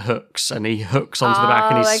hands into hooks, and he hooks onto the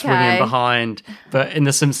back, and he's swinging behind. But in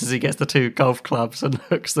The Simpsons, he gets the 2 golf clubs and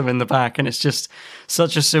hooks them in the back, and it's just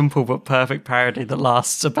such a simple but perfect parody that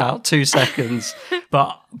lasts about 2 seconds.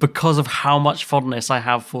 But because of how much fondness I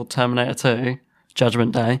have for Terminator 2,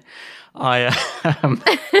 Judgment Day, I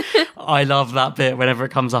love that bit whenever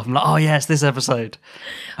it comes up. I'm like, oh yes, this episode.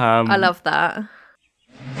 I love that.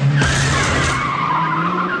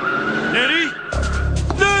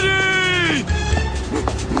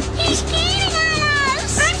 He's cheating on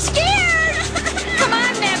us! I'm scared! Come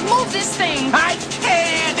on, Ned, move this thing! I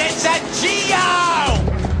can't! It's a Geo!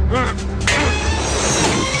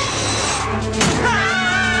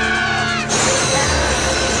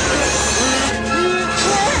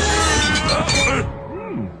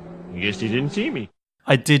 Guess he didn't see me.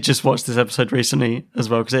 I did just watch this episode recently as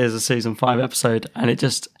well, because it is a season 5 episode, and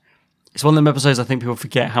it's one of them episodes I think people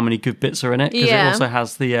forget how many good bits are in it, because it also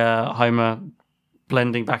has the Homer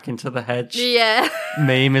blending back into the hedge. Yeah.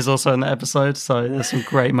 Meme is also in the episode, so there's some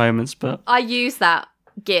great moments. But I use that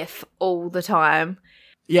GIF all the time.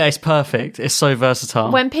 Yeah, it's perfect. It's so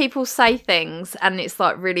versatile. When people say things and it's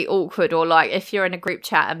like really awkward, or like if you're in a group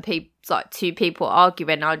chat and like 2 people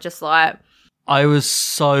arguing, I'm just like... I was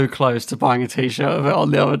so close to buying a t-shirt of it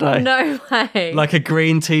on the other day. No way. Like a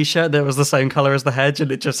green t-shirt that was the same colour as the hedge, and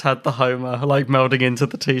it just had the Homer like melding into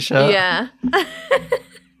the t-shirt. Yeah.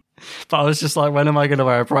 But I was just like, when am I going to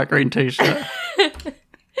wear a bright green t-shirt?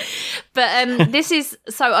 But this is...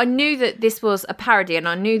 So I knew that this was a parody, and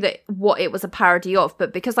I knew that what it was a parody of,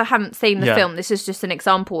 but because I haven't seen the film, this is just an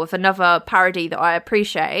example of another parody that I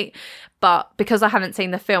appreciate. But because I haven't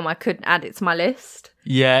seen the film, I couldn't add it to my list.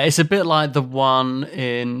 Yeah, it's a bit like the one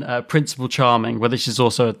in Principal Charming, where this is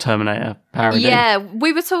also a Terminator parody. Yeah,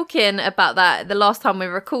 we were talking about that the last time we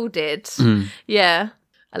recorded. Yeah,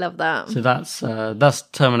 I love that. So that's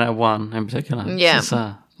Terminator 1 in particular.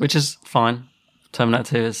 Yeah. Which is fine.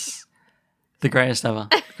 Terminator 2 is the greatest ever.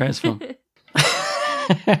 Greatest film.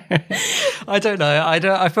 I don't know.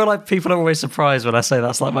 I feel like people are always surprised when I say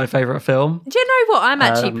that's like my favourite film. Do you know what? I'm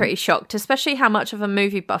actually pretty shocked, especially how much of a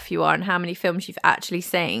movie buff you are and how many films you've actually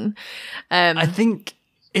seen. I think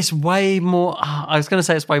it's way more. I was going to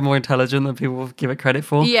say it's way more intelligent than people give it credit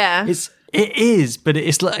for. Yeah, it is, but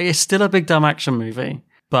it's still a big dumb action movie.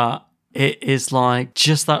 But it is like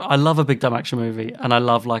just that. I love a big dumb action movie, and I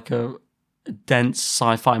love like a dense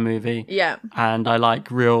sci-fi movie. Yeah, and I like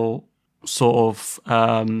real sort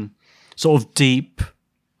of deep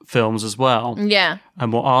films as well. Yeah,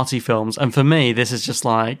 and more arty films. And for me, this is just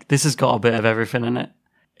like this has got a bit of everything in it.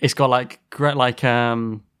 It's got like great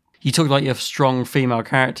you talked about you have strong female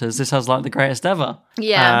characters. This has like the greatest ever.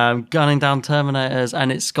 Yeah. Gunning down Terminators,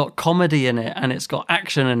 and it's got comedy in it, and it's got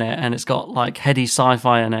action in it, and it's got like heady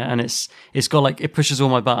sci-fi in it, and it's got like it pushes all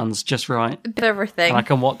my buttons just right. Everything. And I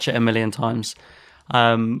can watch it a million times.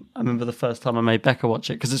 I remember the first time I made Becca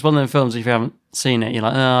watch it, because it's one of them films, if you haven't seen it, you're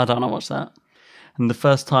like, oh, I don't want to watch that. And the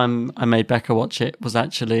first time I made Becca watch it was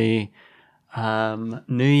actually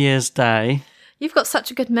New Year's Day. You've got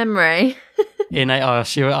such a good memory.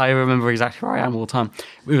 I remember exactly where I am all the time.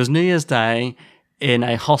 It was New Year's Day in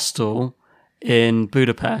a hostel in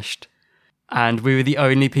Budapest, and we were the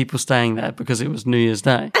only people staying there because it was New Year's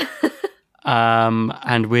Day.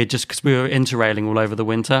 And we're just, because we were interrailing all over the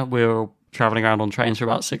winter, we were traveling around on trains for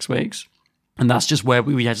about 6 weeks. And that's just where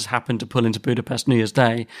we just happened to pull into Budapest New Year's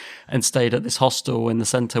Day and stayed at this hostel in the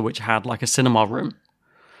centre, which had like a cinema room.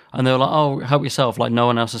 And they were like, oh, help yourself, like no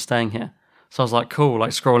one else is staying here. So I was like, cool, like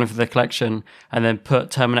scrolling through the collection, and then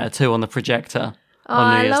put Terminator 2 on the projector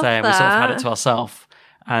on New Year's Day, and we sort of had it to ourselves.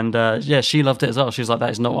 And she loved it as well. She was like, that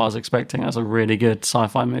is not what I was expecting. That's a really good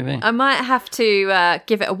sci-fi movie. I might have to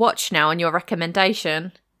give it a watch now on your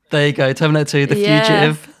recommendation. There you go, Terminator 2, The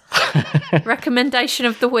Fugitive. Recommendation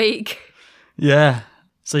of the week. Yeah.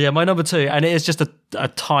 So yeah, my number 2, and it is just a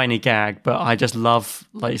tiny gag, but I just love,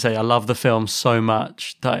 like you say, I love the film so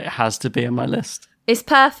much that it has to be on my list. It's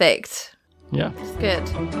perfect. Yeah. It's good.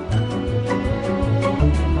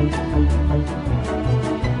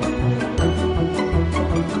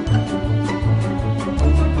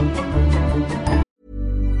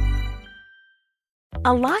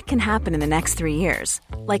 A lot can happen in the next 3 years.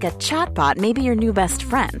 Like a chatbot may be your new best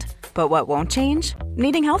friend. But what won't change?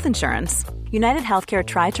 Needing health insurance. United Healthcare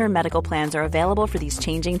Tri-Term Medical Plans are available for these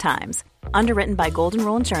changing times. Underwritten by Golden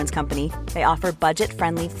Rule Insurance Company, they offer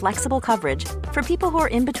budget-friendly, flexible coverage for people who are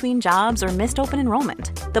in between jobs or missed open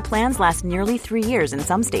enrollment. The plans last nearly 3 years in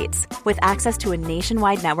some states, with access to a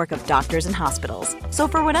nationwide network of doctors and hospitals. So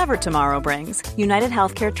for whatever tomorrow brings, United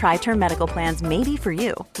Healthcare Tri-Term Medical Plans may be for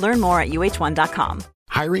you. Learn more at uh1.com.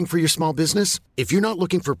 Hiring for your small business? If you're not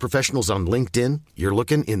looking for professionals on LinkedIn, you're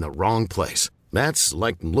looking in the wrong place. That's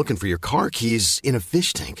like looking for your car keys in a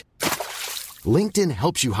fish tank. LinkedIn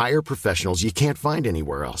helps you hire professionals you can't find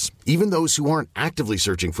anywhere else, even those who aren't actively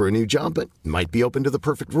searching for a new job but might be open to the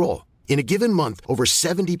perfect role. In a given month, over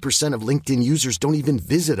 70% of LinkedIn users don't even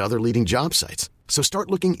visit other leading job sites. So start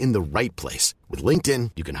looking in the right place. With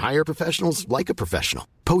LinkedIn, you can hire professionals like a professional.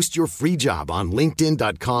 Post your free job on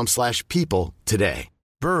linkedin.com/people today.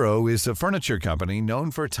 Burrow is a furniture company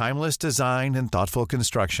known for timeless design and thoughtful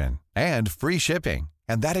construction, and free shipping,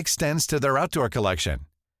 and that extends to their outdoor collection.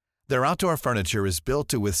 Their outdoor furniture is built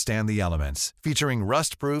to withstand the elements, featuring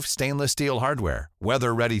rust-proof stainless steel hardware,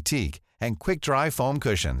 weather-ready teak, and quick-dry foam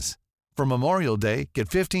cushions. For Memorial Day, get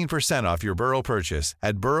 15% off your Burrow purchase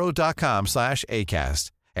at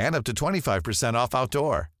burrow.com/acast, and up to 25% off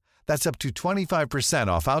outdoor. That's up to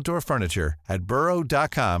 25% off outdoor furniture at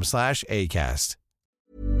burrow.com/acast.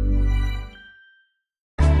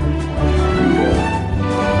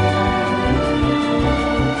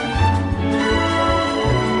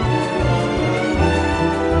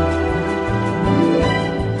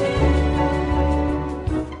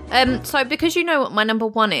 So because you know what my number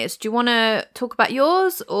 1 is, do you want to talk about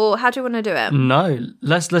yours, or how do you want to do it? No,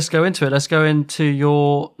 let's go into it. Let's go into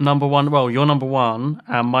your number 1. Well, your number 1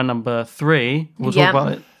 and my number 3. We'll talk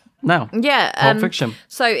about it now. Yeah. Pulp Fiction.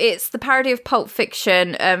 So it's the parody of Pulp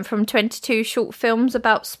Fiction from 22 short films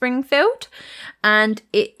about Springfield. And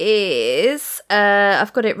it is,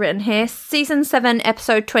 I've got it written here, season 7,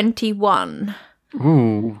 episode 21.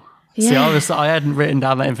 Ooh. Yeah. See, I hadn't written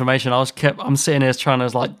down that information. I'm sitting here trying to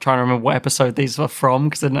remember what episode these were from,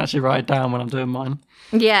 because I didn't actually write it down when I'm doing mine.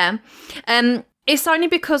 Yeah. It's only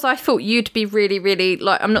because I thought you'd be really, really,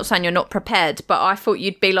 like, I'm not saying you're not prepared, but I thought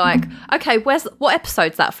you'd be like, okay, what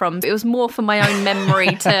episode's that from? It was more for my own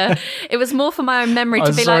memory to be like, I'm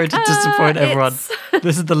sorry to disappoint everyone.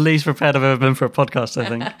 This is the least prepared I've ever been for a podcast, I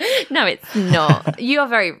think. No, it's not. You are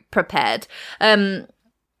very prepared. So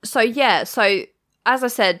as I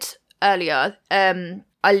said, earlier,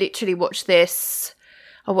 I literally watched this.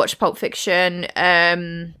 I watched Pulp Fiction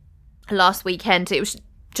last weekend. It was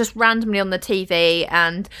just randomly on the TV,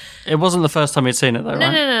 and it wasn't the first time you'd seen it, though,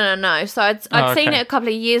 right? No. So I'd seen it a couple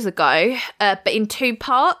of years ago, but in 2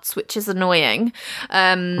 parts, which is annoying.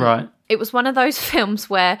 Right. It was one of those films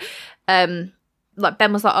where, like,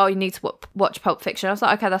 Ben was like, "Oh, you need to watch Pulp Fiction." I was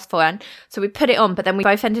like, "Okay, that's fine." So we put it on, but then we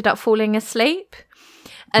both ended up falling asleep,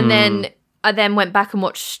 and then I went back and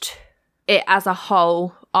watched it as a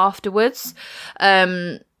whole afterwards.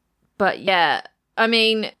 But yeah, I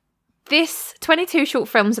mean, this 22 short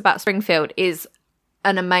films about Springfield is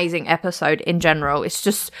an amazing episode in general. It's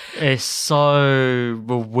so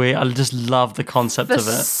weird. I just love the concept of it.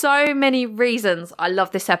 For so many reasons, I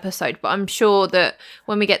love this episode, but I'm sure that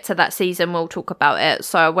when we get to that season, we'll talk about it.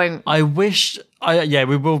 So I won't. We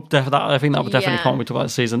will definitely. I think that would definitely come when we talk about the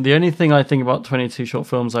season. The only thing I think about 22 short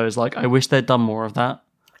films, though, is like, I wish they'd done more of that.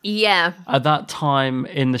 Yeah. At that time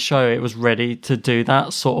in the show, it was ready to do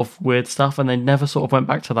that sort of weird stuff, and they never sort of went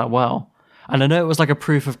back to that well. And I know it was like a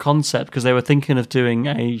proof of concept because they were thinking of doing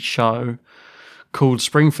a show called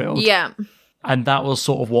Springfield. Yeah. And that was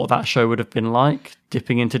sort of what that show would have been like,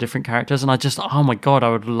 dipping into different characters. And I just, oh my God, I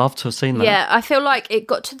would love to have seen that. Yeah, I feel like it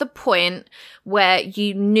got to the point where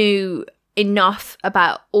you knew enough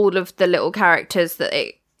about all of the little characters that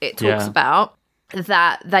it talks about,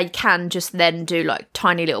 that they can just then do like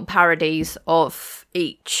tiny little parodies of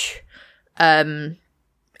each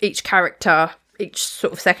character, each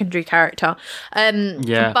sort of secondary character.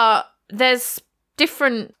 But there's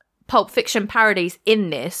different Pulp Fiction parodies in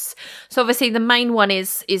this. So obviously the main one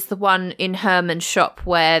is the one in Herman's shop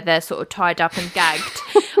where they're sort of tied up and gagged.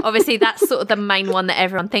 Obviously that's sort of the main one that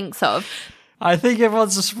everyone thinks of. I think everyone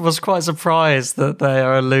was quite surprised that they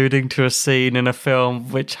are alluding to a scene in a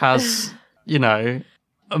film which has, you know,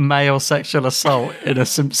 a male sexual assault in a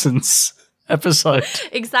Simpsons episode.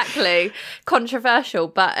 Exactly. Controversial,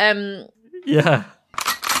 but yeah.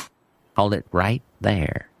 Hold it right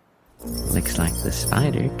there. Looks like the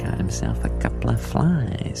spider got himself a couple of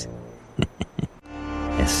flies.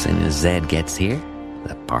 As soon as Zed gets here,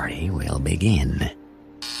 the party will begin.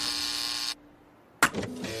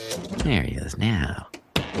 There he is now.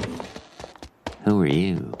 Who are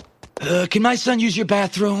you? Can my son use your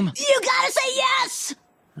bathroom? You gotta say yes!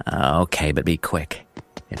 Okay, but be quick.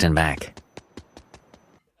 It's in back.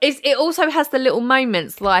 It also has the little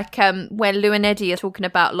moments like where Lou and Eddie are talking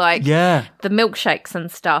about like the milkshakes and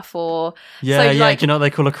stuff, or do you know what they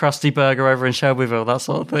call a Krusty Burger over in Shelbyville, that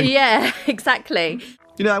sort of thing. Yeah, exactly.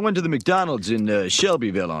 You know, I went to the McDonald's in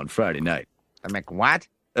Shelbyville on Friday night. A what?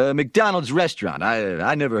 McDonald's restaurant.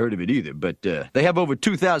 I never heard of it either, but they have over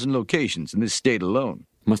 2,000 locations in this state alone.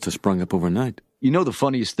 Must have sprung up overnight. You know the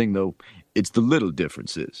funniest thing, though? It's the little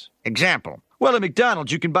differences. Example? Well, at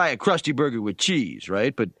McDonald's, you can buy a Krusty Burger with cheese,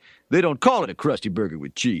 right? But they don't call it a Krusty Burger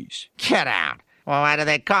with cheese. Get out. Well, what do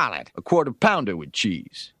they call it? A Quarter Pounder with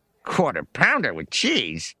cheese. Quarter Pounder with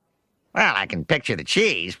cheese? Well, I can picture the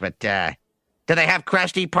cheese, but, do they have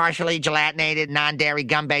crusty, partially gelatinated, non-dairy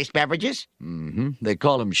gum-based beverages? Mm-hmm. They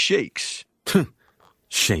call them shakes.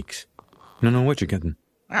 Shakes? No, what you getting?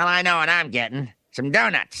 Well, I know what I'm getting. Some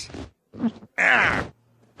donuts. Help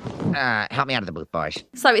me out of the booth, boys.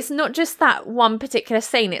 So it's not just that one particular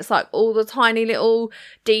scene, it's like all the tiny little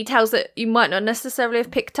details that you might not necessarily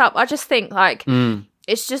have picked up. I just think like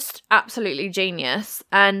it's just absolutely genius.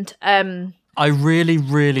 And I really,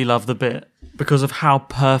 really love the bit because of how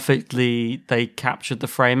perfectly they captured the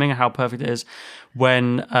framing, how perfect it is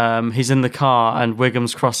when he's in the car and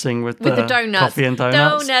Wiggum's crossing with the donuts. Coffee and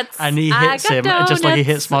donuts. And he hits him just like he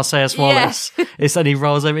hits Marcellus Wallace. Yeah. And he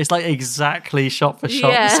rolls over. It's like exactly shot for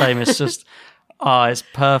shot the same. It's just, it's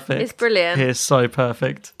perfect. It's brilliant. It's so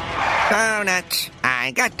perfect. Donuts.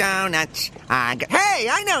 I got donuts. Hey,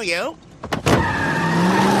 I know you.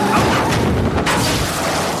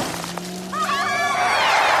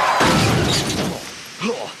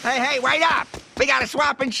 Hey, wait up! We gotta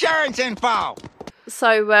swap insurance info!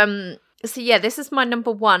 So yeah, this is my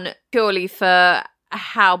number one purely for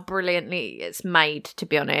how brilliantly it's made, to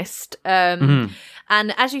be honest. And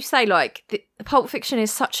as you say, like, the Pulp Fiction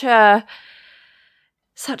is such a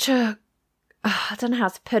I don't know how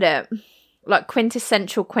to put it, like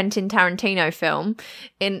quintessential Quentin Tarantino film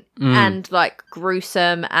and like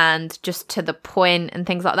gruesome and just to the point and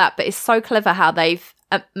things like that. But it's so clever how they've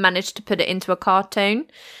managed to put it into a cartoon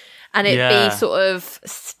and it be sort of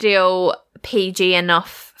still PG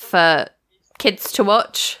enough for kids to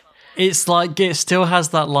watch. It's like it still has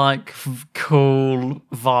that like cool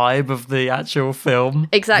vibe of the actual film,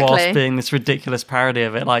 exactly, whilst being this ridiculous parody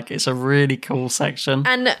of it. Like it's a really cool section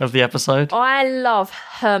of the episode. I love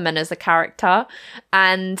Herman as a character,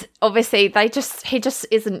 and obviously he just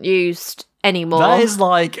isn't used anymore. That is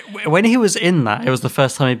like when he was in that, it was the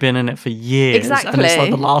first time he'd been in it for years. Exactly. And it's like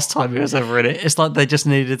the last time he was ever in it. It's like they just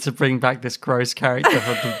needed to bring back this gross character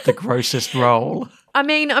for the grossest role. I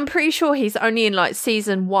mean, I'm pretty sure he's only in like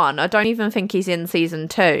season 1. I don't even think he's in season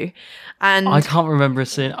 2. And I can't remember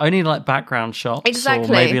seeing only like background shots. Exactly.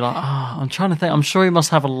 Or maybe like, I'm trying to think. I'm sure he must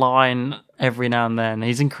have a line every now and then.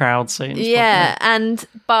 He's in crowd scenes. Yeah, probably.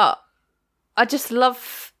 but I just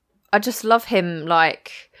love him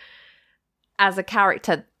like as a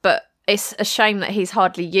character, but it's a shame that he's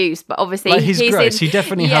hardly used. But obviously, like, he's gross. He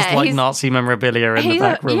definitely has like Nazi memorabilia in the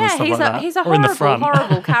back room and stuff like that. He's a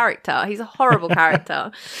horrible character. He's a horrible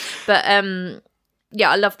character. But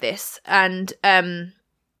yeah, I love this. And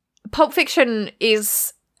Pulp Fiction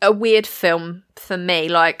is a weird film for me.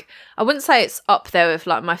 Like, I wouldn't say it's up there with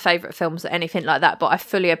like my favourite films or anything like that, but I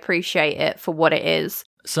fully appreciate it for what it is.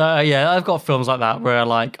 So yeah, I've got films like that where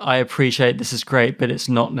like I appreciate this is great, but it's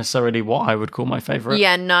not necessarily what I would call my favourite.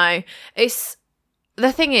 Yeah, no. It's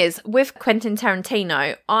the thing is with Quentin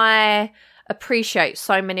Tarantino, I appreciate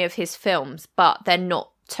so many of his films, but they're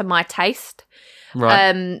not to my taste.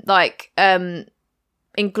 Right.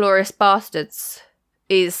 Inglourious Bastards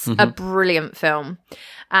is a brilliant film,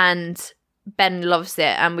 and Ben loves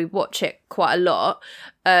it, and we watch it quite a lot.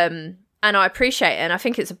 And I appreciate it, and I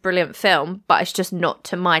think it's a brilliant film, but it's just not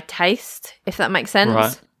to my taste, if that makes sense.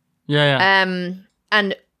 Right. Yeah.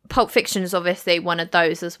 And Pulp Fiction is obviously one of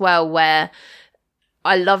those as well, where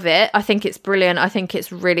I love it. I think it's brilliant. I think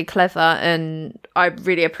it's really clever, and I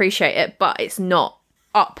really appreciate it, but it's not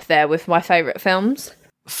up there with my favourite films.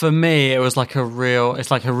 For me, it was like a real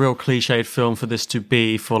cliched film for this to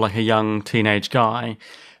be for like a young teenage guy,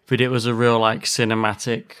 but it was a real like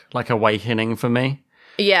cinematic like awakening for me.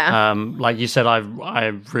 Yeah. Like you said,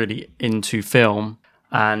 I'm really into film,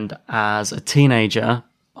 and as a teenager,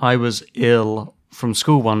 I was ill from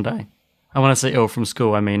school one day. And when I say ill from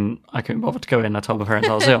school, I mean I couldn't bother to go in. I told my parents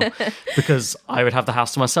I was ill because I would have the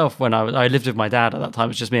house to myself when I lived with my dad at that time. It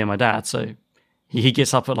was just me and my dad, so he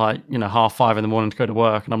gets up at like 5:30 in the morning to go to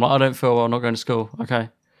work, and I'm like, I don't feel well, I'm not going to school. Okay,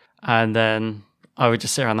 and then I would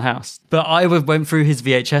just sit around the house. But I went through his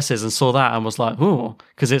VHSs and saw that and was like, ooh,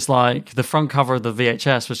 because it's like the front cover of the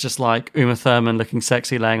VHS was just like Uma Thurman looking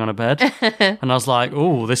sexy laying on a bed. And I was like,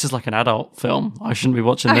 ooh, this is like an adult film. I shouldn't be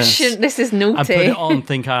watching this. This is naughty. I put it on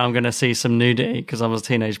thinking I'm going to see some nudity because I was a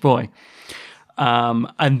teenage boy.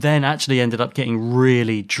 And then actually ended up getting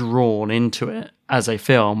really drawn into it as a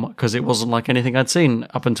film because it wasn't like anything I'd seen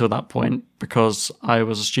up until that point because I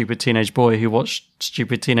was a stupid teenage boy who watched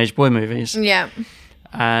stupid teenage boy movies. Yeah.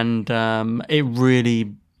 And it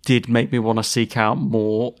really did make me want to seek out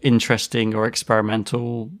more interesting or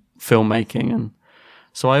experimental filmmaking. And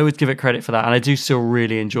so I would give it credit for that. And I do still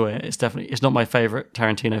really enjoy it. It's not my favorite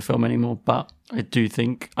Tarantino film anymore, but I do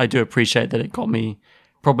appreciate that it got me,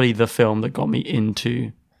 probably the film that got me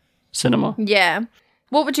into cinema. Yeah.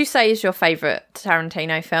 What would you say is your favourite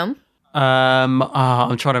Tarantino film? I'm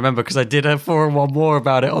trying to remember because I did a 4-1 more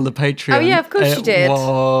about it on the Patreon. Oh yeah, of course you did. It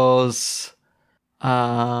was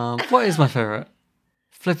what is my favourite?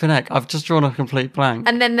 Flipping heck, I've just drawn a complete blank.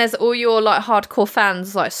 And then there's all your like hardcore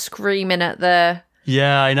fans like screaming at the...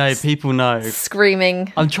 Yeah, I know, people know.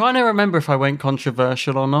 Screaming. I'm trying to remember if I went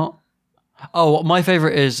controversial or not. Oh, my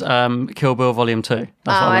favourite is Kill Bill Volume 2. That's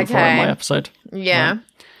what I went for in my episode. Yeah. Right.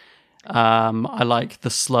 I like the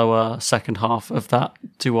slower second half of that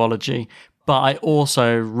duology, but I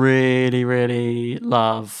also really, really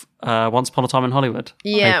love Once Upon a Time in Hollywood.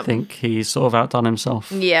 Yeah. I think he's sort of outdone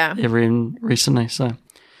himself. Yeah. Even recently, so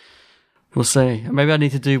we'll see. Maybe I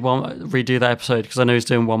need to redo that episode because I know he's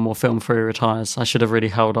doing one more film before he retires. I should have really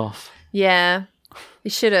held off. Yeah, you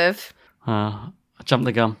should have. I jumped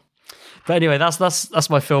the gun. But anyway, that's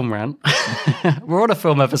my film rant. We're on a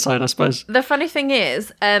film episode, I suppose. The funny thing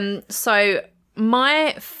is, so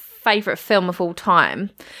my favourite film of all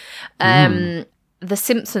time, The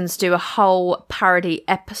Simpsons do a whole parody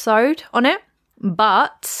episode on it,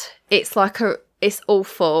 but it's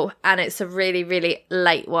awful, and it's a really, really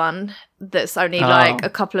late one that's only like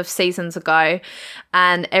a couple of seasons ago,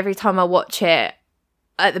 and every time I watch it,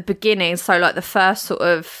 at the beginning, so like the first sort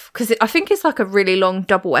of, because I think it's like a really long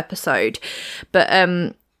double episode, but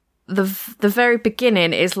the very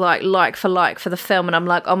beginning is like for the film, and I'm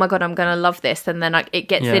like, oh my god, I'm gonna love this, and then it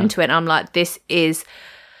gets into it, and I'm like, this is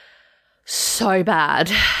so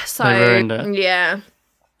bad. So they ruined it. Yeah,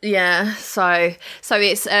 Yeah, so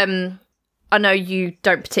it's I know you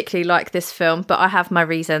don't particularly like this film, but I have my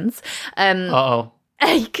reasons.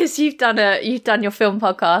 Because you've done your film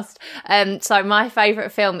podcast. So my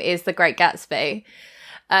favourite film is The Great Gatsby.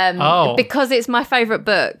 Because it's my favourite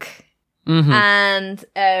book. Mm-hmm. And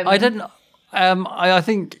I didn't. I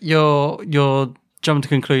think you're jumping to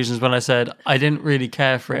conclusions when I said I didn't really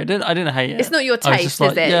care for it. I didn't hate it. It's not your taste,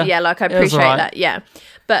 is it? Yeah, like I it was appreciate alright. that. Yeah,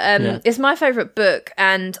 but it's my favourite book,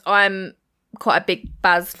 and I'm quite a big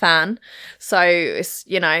Baz fan, so it's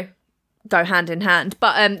go hand in hand.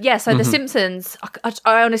 But so The Simpsons,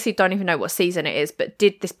 I honestly don't even know what season it is, but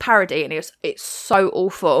did this parody, and it's so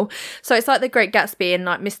awful. So it's like The Great Gatsby, and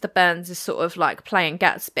like Mr. Burns is sort of like playing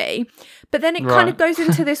Gatsby, but then it kind of goes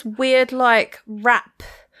into this weird like rapper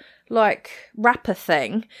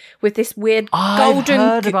thing with this weird golden.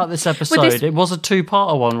 I've heard about this episode. It was a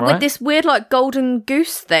 2-parter one, right? With this weird like golden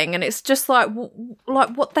goose thing, and it's just like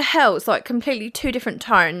what the hell? It's like completely two different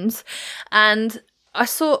tones, and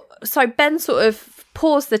Ben sort of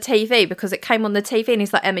paused the TV because it came on the TV, and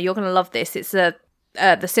he's like, Emma, you're going to love this. It's The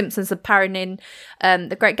Simpsons are parodying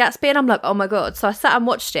The Great Gatsby. And I'm like, oh my God. So I sat and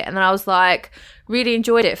watched it, and then I was like, really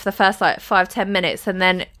enjoyed it for the first like 5-10 minutes. And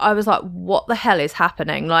then I was like, what the hell is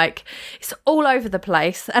happening? Like, it's all over the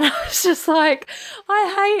place. And I was just like,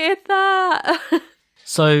 I hated that.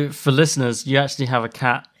 So for listeners, you actually have a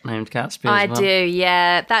cat named Gatsby as well. I do,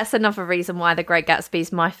 yeah. That's another reason why The Great Gatsby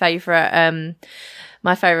is my favourite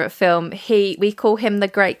film. We call him the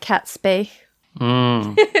Great Catsby.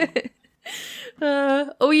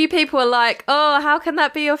 All you people are like, oh, how can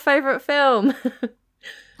that be your favourite film?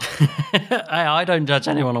 I don't judge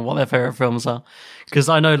anyone on what their favourite films are, because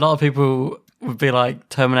I know a lot of people would be like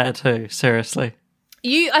Terminator 2, seriously.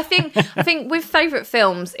 I think with favourite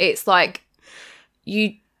films, it's like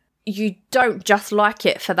you don't just like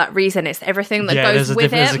it for that reason. It's everything that goes with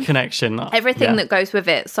it. There's a connection. Everything that goes with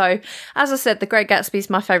it. So, as I said, The Great Gatsby is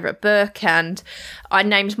my favourite book, and I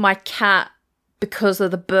named my cat because of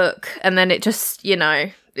the book, and then it just,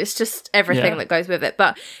 it's just everything that goes with it.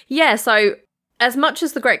 But yeah, so as much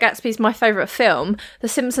as The Great Gatsby is my favourite film, The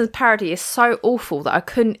Simpsons parody is so awful that I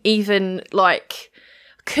couldn't even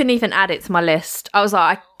add it to my list. I was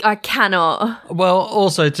like, I cannot. Well,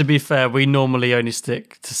 also, to be fair, we normally only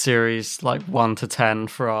stick to series like 1 to 10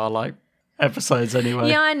 for our like episodes anyway.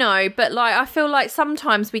 Yeah, I know, but like I feel like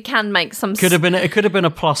sometimes we can make some. It could have been a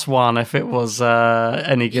 +1 if it was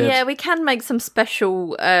any good. Yeah, we can make some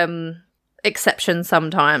special exceptions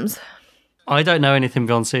sometimes. I don't know anything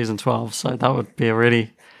beyond season 12, so that would be a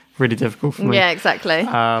really, really difficult for me. Yeah, exactly.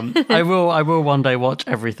 I will one day watch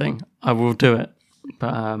everything. I will do it.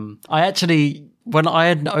 But I actually, when I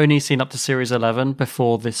had only seen up to series 11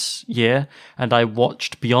 before this year, and I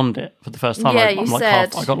watched beyond it for the first time. Yeah,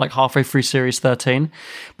 I got like halfway through series 13,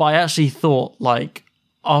 but I actually thought like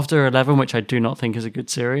after 11, which I do not think is a good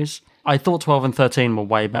series, I thought 12 and 13 were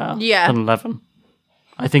way better than 11.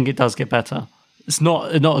 I think it does get better. It's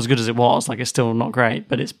not as good as it was. Like, it's still not great,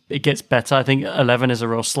 but it gets better. I think 11 is a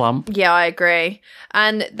real slump. Yeah, I agree.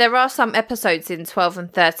 And there are some episodes in 12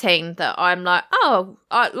 and 13 that I'm like,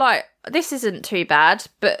 this isn't too bad,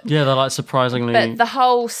 but yeah, they're like surprisingly. But the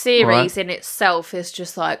whole series in itself is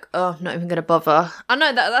just like, oh, I'm not even going to bother. I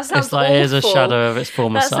know that sounds it's like awful. It is a shadow of its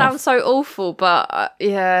former self. That sounds so awful, but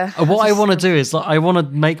yeah. What I want to do is I want to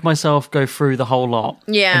make myself go through the whole lot,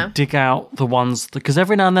 and dig out the ones because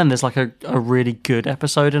every now and then there's like a really good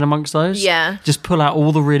episode in amongst those. Yeah, just pull out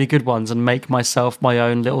all the really good ones and make myself my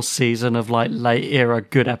own little season of like late era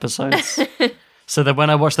good episodes. So that when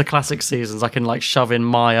I watch the classic seasons, I can like shove in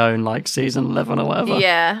my own like season 11 or whatever.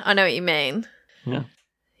 Yeah, I know what you mean. Yeah.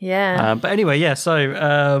 Yeah. But anyway, yeah,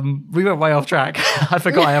 so we went way off track. I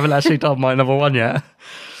forgot I haven't actually done my number one yet.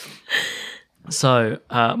 So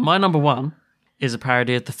my number one is a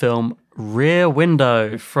parody of the film Rear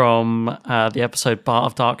Window from the episode Bar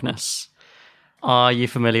of Darkness. Are you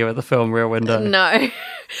familiar with the film Rear Window? No.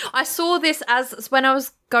 I saw this as when I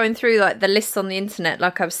was going through like the lists on the internet,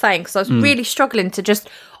 like I was saying, because I was really struggling to just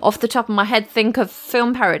off the top of my head think of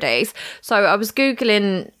film parodies. So I was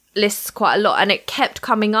Googling lists quite a lot and it kept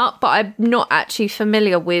coming up, but I'm not actually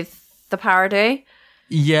familiar with the parody.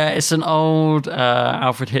 Yeah, it's an old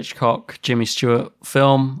Alfred Hitchcock, Jimmy Stewart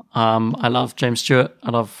film. I love James Stewart. I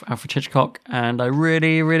love Alfred Hitchcock. And I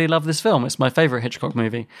really, really love this film. It's my favourite Hitchcock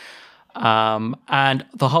movie. And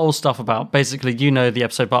the whole stuff about basically, the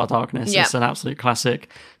episode Bart of Darkness. It's an absolute classic.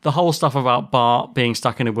 The whole stuff about Bart being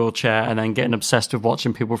stuck in a wheelchair and then getting obsessed with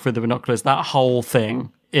watching people through the binoculars, that whole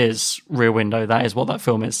thing is Rear Window. That is what that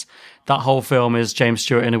film is. That whole film is James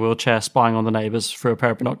Stewart in a wheelchair spying on the neighbours through a pair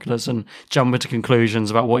of binoculars and jumping to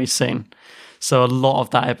conclusions about what he's seen. So a lot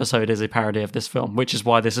of that episode is a parody of this film, which is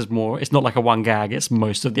why this is more, it's not like a one gag, it's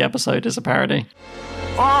most of the episode is a parody.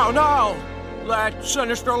 Oh no! That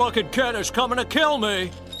sinister-looking kid is coming to kill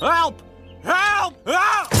me! Help! Help!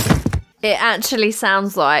 Help! It actually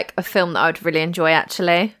sounds like a film that I would really enjoy,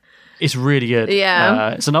 actually. It's really good.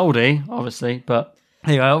 Yeah. It's an oldie, obviously, but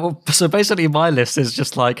anyway, so basically my list is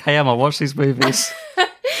just like, hey Emma, watch these movies.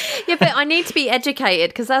 Yeah, but I need to be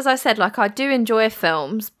educated because, as I said, like I do enjoy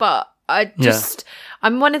films, but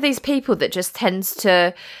I'm one of these people that just tends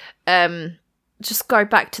to just go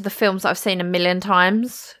back to the films that I've seen a million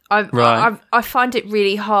times. I find it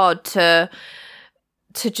really hard to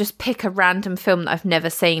just pick a random film that I've never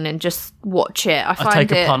seen and just watch it. I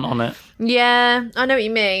take a punt on it. Yeah, I know what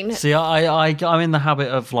you mean. See, I'm in the habit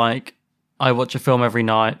of like, I watch a film every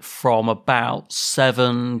night from about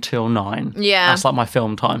 7 till 9. Yeah. That's like my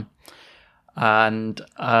film time. And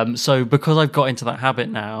so because I've got into that habit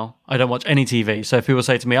now, I don't watch any TV. So if people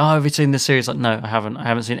say to me, oh, have you seen this series? Like, no, I haven't. I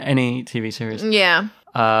haven't seen any TV series. Yeah.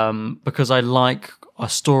 Because I like a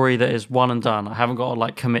story that is one and done. I haven't got to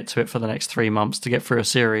like commit to it for the next 3 months to get through a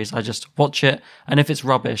series. I just watch it. And if it's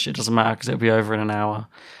rubbish, it doesn't matter because it'll be over in an hour.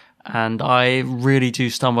 And I really do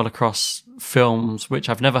stumble across films which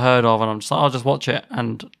I've never heard of, and I'm just like, I'll just watch it.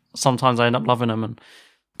 And sometimes I end up loving them, and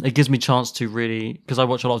it gives me a chance to really, because I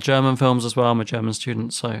watch a lot of German films as well. I'm a German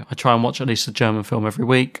student, so I try and watch at least a German film every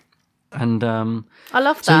week. And I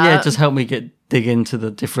love that. So yeah, it just helped me dig into the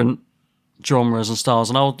different genres and styles.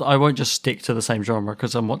 And I won't just stick to the same genre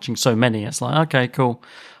because I'm watching so many. It's like, okay, cool.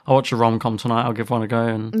 I'll watch a rom-com tonight. I'll give one a go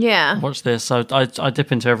and watch this. So I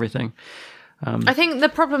dip into everything. I think the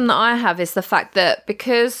problem that I have is the fact that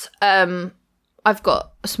because I've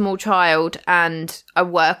got a small child and I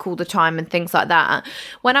work all the time and things like that,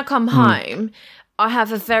 when I come home, I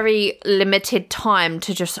have a very limited time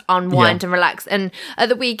to just unwind and relax. And at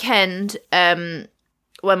the weekend, when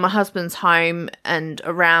my husband's home and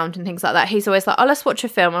around and things like that, he's always like, oh, let's watch a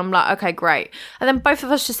film. And I'm like, okay, great. And then both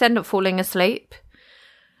of us just end up falling asleep.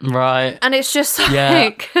 Right. And it's just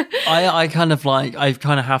like... I kind of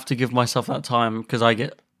have to give myself that time because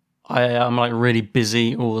I'm like really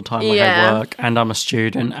busy all the time. Like I work and I'm a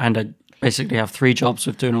student and I basically have 3 jobs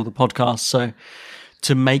with doing all the podcasts. So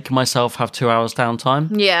to make myself have 2 hours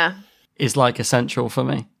downtime is like essential for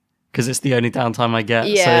me because it's the only downtime I get.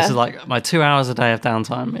 So this is like my 2 hours a day of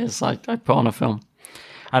downtime is like I put on a film.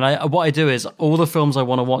 And what I do is all the films I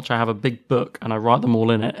want to watch, I have a big book and I write them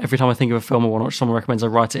all in it. Every time I think of a film I want to watch, someone recommends, I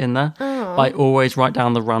write it in there. Oh. I always write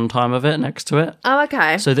down the runtime of it next to it. Oh,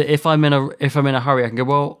 okay. So that if I'm in a hurry, I can go,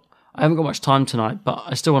 well, I haven't got much time tonight, but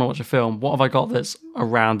I still want to watch a film. What have I got that's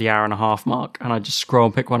around the hour and a half mark? And I just scroll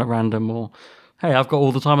and pick one at random. Or, hey, I've got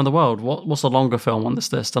all the time in the world. What's a longer film on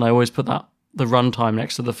this list? And I always put the runtime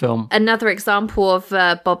next to the film. Another example of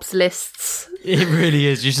Bob's lists. It really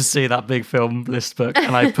is. You should see that big film list book.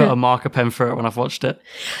 And I put a marker pen through it when I've watched it.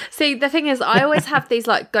 See, the thing is, I always have these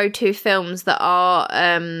like go-to films that are...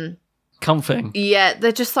 comforting. Yeah,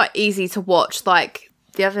 they're just like easy to watch. Like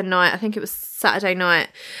the other night, I think it was Saturday night,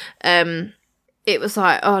 it was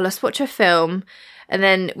like, oh, let's watch a film. And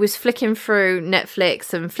then we was flicking through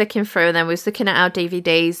Netflix and flicking through, and then we was looking at our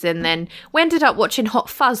DVDs, and then we ended up watching Hot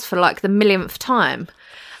Fuzz for like the millionth time.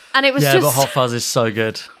 And it was just... but Hot Fuzz is so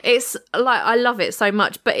good. It's like, I love it so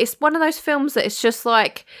much, but it's one of those films that it's just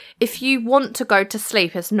like, if you want to go to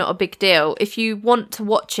sleep, it's not a big deal. If you want to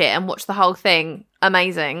watch it and watch the whole thing,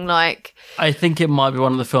 amazing. Like, I think it might be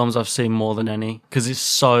one of the films I've seen more than any because it's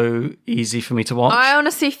so easy for me to watch. I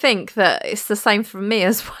honestly think that it's the same for me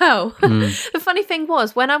as well. The funny thing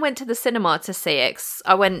was, when I went to the cinema to see it,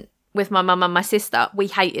 I went with my mum and my sister. We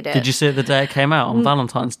hated it. Did you see it the day it came out on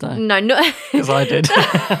Valentine's Day? No, not because I did.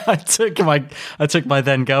 I took my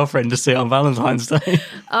then girlfriend to see it on Valentine's Day.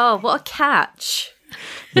 Oh, what a catch!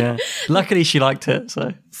 Yeah, luckily she liked it.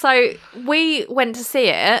 So we went to see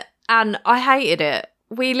it, and I hated it.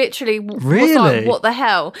 We literally was like, what the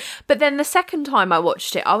hell? But then the second time I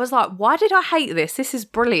watched it, I was like, why did I hate this? This is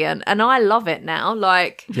brilliant, and I love it now.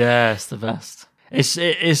 Like, yeah, it's the best.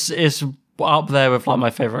 It's up there with like my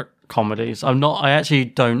favorite comedies. I actually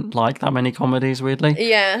don't like that many comedies, weirdly.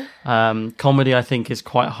 Yeah. Comedy I think is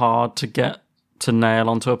quite hard to get to nail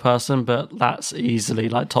onto a person, but that's easily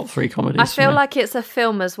like top 3 comedies. I feel like it's a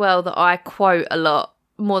film as well that I quote a lot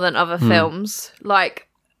more than other films. Like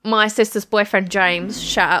my sister's boyfriend James,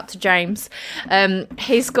 shout out to James.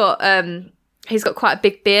 He's got quite a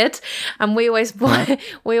big beard, and we always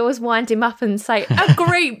wind him up and say, a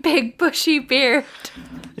great big bushy beard.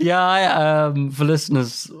 Yeah, for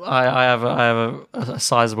listeners, I have a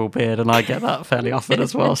sizable beard, and I get that fairly often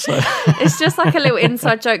as well. So it's just like a little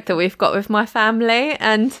inside joke that we've got with my family,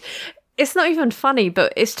 and it's not even funny,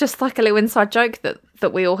 but it's just like a little inside joke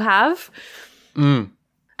that we all have. And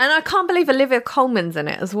I can't believe Olivia Colman's in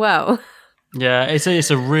it as well. Yeah,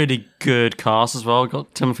 it's a really good cast as well. We've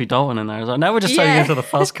got Timothy Dalton in there. It's like, now we're just turning into the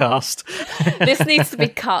Fuzz cast. This needs to be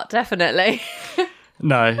cut, definitely.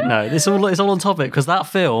 No, it's all on topic because that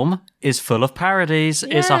film is full of parodies.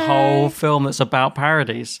 Yay. It's a whole film that's about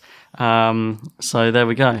parodies. So there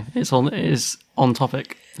we go. It is on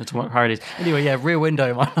topic. We're talking about parodies. Anyway, yeah, Rear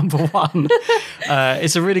Window, my number one.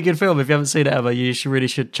 It's a really good film. If you haven't seen it ever, you really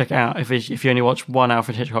should check it out if you only watch one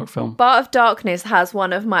Alfred Hitchcock film. Bart of Darkness has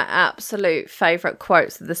one of my absolute favourite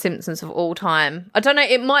quotes of The Simpsons of all time. I don't know,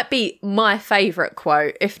 it might be my favourite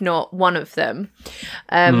quote, if not one of them.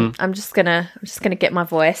 I'm just gonna get my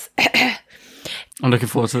voice. I'm looking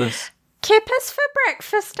forward to this. Kippers for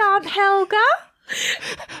breakfast, Aunt Helga? Is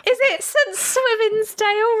it St. Swithin's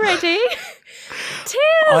Day already?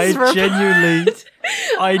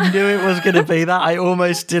 I knew it was going to be that. I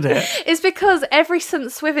almost did it. It's because every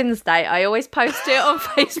St. Swithin's Day, I always post it on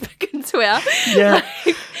Facebook and Twitter. Yeah.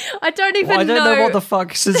 I don't even know. I don't know what the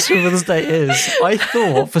fuck St. Swithin's Day is. I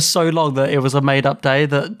thought for so long that it was a made-up day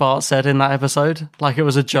that Bart said in that episode. Like it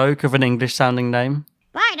was a joke of an English-sounding name.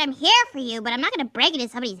 Bart, I'm here for you, but I'm not going to break into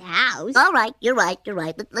somebody's house. All right, you're right.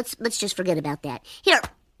 Let's just forget about that. Here,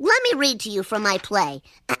 let me read to you from my play.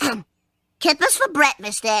 Kippers for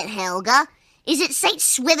breakfast, Aunt Helga. Is it St.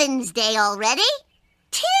 Swithin's Day already?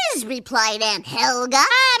 'Tis, replied Aunt Helga.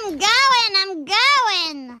 I'm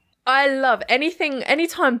going. I love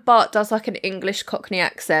anytime Bart does like an English Cockney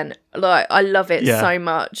accent, like I love it so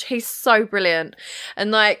much. He's so brilliant. And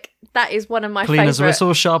like that is one of my Clean favourite. as a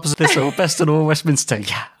whistle, sharp as a thistle, best in all Westminster.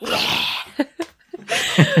 Yeah.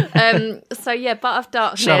 So yeah, Bart of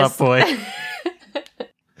Darkness. Shut up, boy.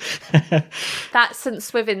 That St.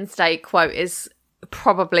 Swithin's Day quote is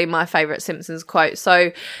probably my favourite Simpsons quote.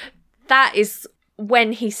 So that is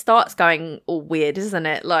when he starts going all weird, isn't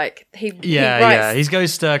it? Like he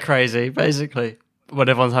goes stir crazy basically when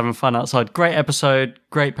everyone's having fun outside. Great episode,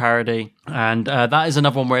 great parody, and that is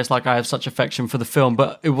another one where it's like I have such affection for the film,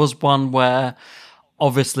 but it was one where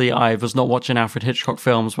obviously I was not watching Alfred Hitchcock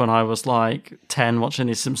films when I was like 10 watching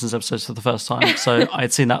these Simpsons episodes for the first time. So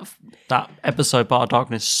I'd seen that episode, Bart of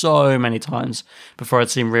Darkness, so many times before I'd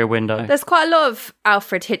seen Rear Window. There's quite a lot of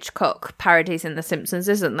Alfred Hitchcock parodies in The Simpsons,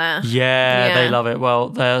 isn't there? Yeah, they love it. Well,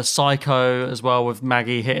 there's Psycho as well with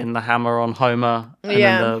Maggie hitting the hammer on Homer and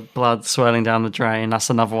then the blood swirling down the drain. That's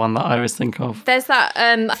another one that I always think of. There's that,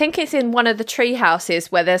 I think it's in one of the tree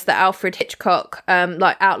houses where there's the Alfred Hitchcock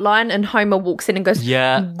like outline and Homer walks in and goes,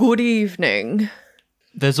 good evening.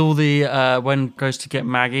 There's all the when goes to get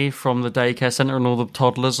Maggie from the daycare centre and all the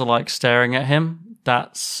toddlers are like staring at him.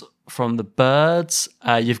 That's from The Birds.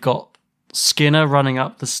 You've got Skinner running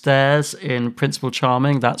up the stairs in Principal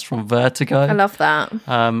Charming. That's from Vertigo. I love that.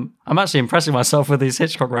 I'm actually impressing myself with these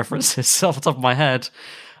Hitchcock references off the top of my head.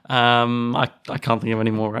 I can't think of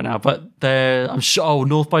any more right now, but I'm sure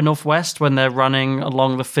North by Northwest when they're running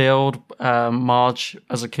along the field, Marge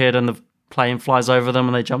as a kid and the plane flies over them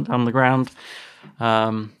and they jump down the ground. I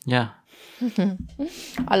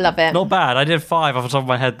love it. Not bad. I did 5 off the top of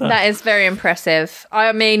my head there. That is very impressive.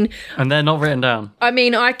 I mean, and they're not written down. I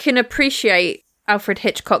mean, I can appreciate Alfred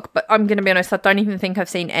Hitchcock, but I'm going to be honest, I don't even think I've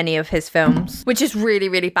seen any of his films, which is really,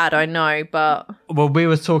 really bad, I know, but... Well, me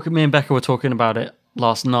and Becca were talking about it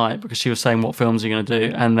last night because she was saying what films are you going to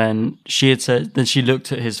do, and then she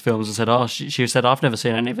looked at his films and said, she said, I've never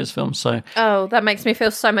seen any of his films, so... Oh, that makes me feel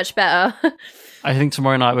so much better. I think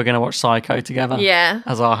tomorrow night we're going to watch Psycho together. Yeah.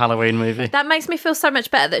 As our Halloween movie. That makes me feel so much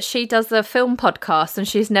better that she does a film podcast and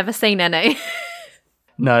she's never seen any.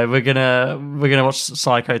 No, we're gonna watch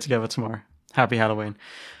Psycho together tomorrow. Happy Halloween.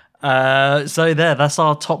 So that's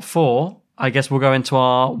our top 4. I guess we'll go into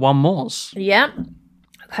our one mores. Yeah.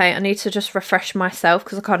 Okay, I need to just refresh myself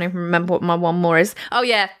because I can't even remember what my one more is. Oh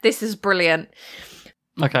yeah, this is brilliant.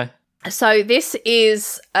 Okay. So this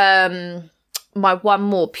is my one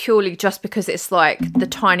more purely just because it's like the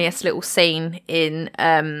tiniest little scene in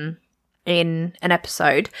an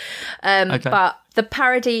episode. Okay. But the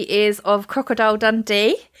parody is of Crocodile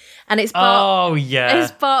Dundee, and it's Bart. Oh yeah,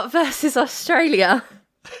 it's Bart versus Australia.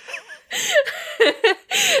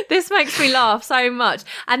 This makes me laugh so much,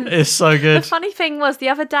 and it's so good. The funny thing was the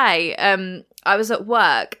other day, I was at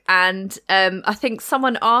work, and I think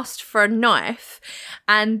someone asked for a knife,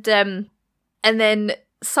 and then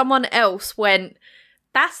someone else went,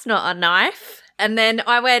 "That's not a knife," and then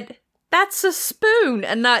I went, "That's a spoon,"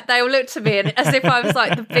 and they all looked at me and as if I was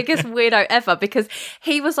like the biggest weirdo ever, because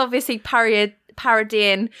he was obviously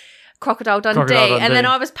parodying Crocodile Dundee, and then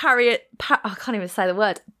I was I can't even say the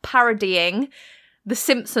word, parodying The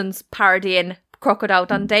Simpsons parodying Crocodile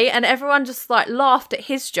Dundee, and everyone just like laughed at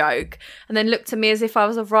his joke and then looked at me as if I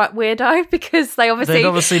was a right weirdo because they'd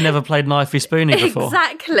obviously never played Knifey Spoony before.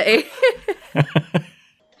 Exactly.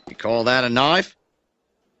 You call that a knife?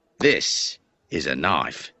 This is a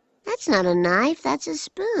knife. That's not a knife, that's a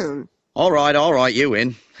spoon. All right, you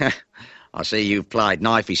win. I see you've played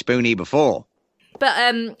Knifey Spoony before. But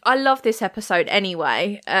I love this episode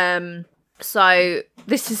anyway. So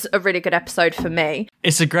this is a really good episode for me.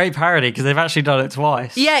 It's a great parody because they've actually done it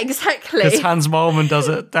twice. Yeah, exactly. Because Hans Moleman does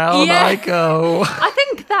it. Down I go. I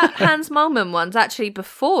think that Hans Moleman one's actually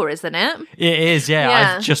before, isn't it? It is,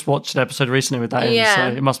 yeah. I've just watched an episode recently with that in, Yeah.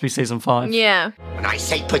 so it must be season 5. Yeah. When I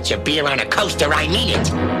say put your beer on a coaster, I mean it.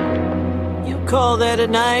 You call that a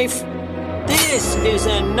knife? This is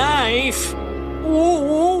a knife.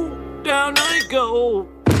 Ooh, down I go.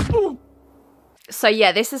 Ooh. So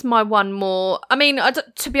yeah, this is my one more. I mean,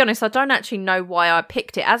 to be honest, I don't actually know why I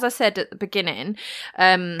picked it. As I said at the beginning,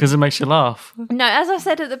 because it makes you laugh. No, as I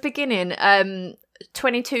said at the beginning,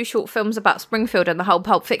 22 short films about Springfield and the whole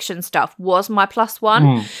Pulp Fiction stuff was my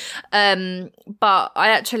 +1. But I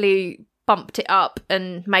actually bumped it up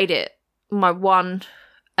and made it my one.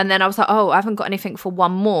 And then I was like, oh, I haven't got anything for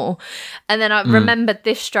one more. And then I remembered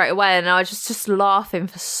this straight away, and I was just laughing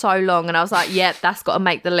for so long. And I was like, yep, that's got to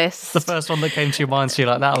make the list. It's the first one that came to your mind, so you're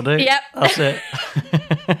like, that'll do. Yep. That's it.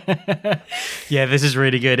 Yeah, this is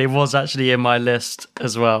really good. It was actually in my list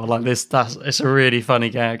as well. Like this, it's a really funny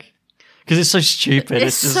gag. Because it's so stupid.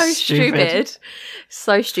 It's just so stupid.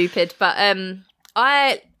 So stupid. But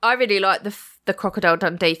I really like the Crocodile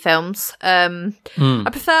Dundee films. I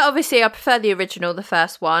prefer the original, the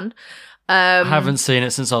first one. I haven't seen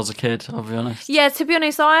it since I was a kid, I'll be honest. Yeah, to be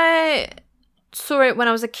honest, I saw it when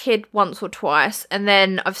I was a kid once or twice, and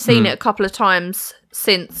then I've seen it a couple of times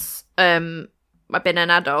since I've been an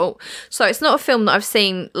adult. So it's not a film that I've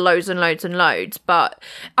seen loads and loads and loads, but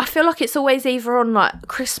I feel like it's always either on like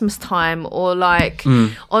Christmas time or like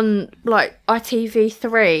on like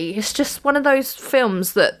ITV3. It's just one of those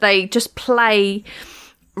films that they just play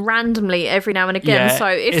randomly every now and again. Yeah, so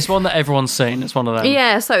it's one that everyone's seen. It's one of them.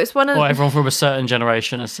 Yeah, so it's one of or everyone from a certain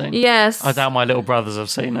generation has seen. Yes. I doubt my little brothers have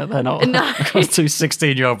seen it. They're not. No. I've got 2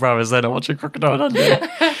 16-year-old brothers. They're not watching Crocodile Dundee.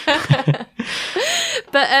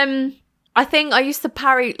 But I think I used to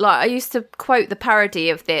quote the parody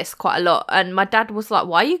of this quite a lot, and my dad was like,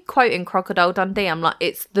 why are you quoting Crocodile Dundee? I'm like,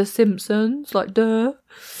 it's The Simpsons, like, duh.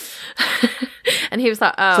 And he was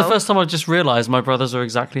like, oh. It's the first time I've just realised my brothers are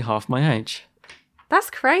exactly half my age. That's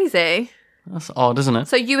crazy. That's odd, isn't it?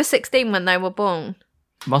 So you were 16 when they were born?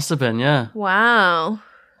 Must have been, yeah. Wow.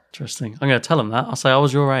 Interesting. I'm going to tell them that. I'll say I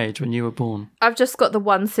was your age when you were born. I've just got the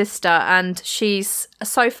one sister, and she's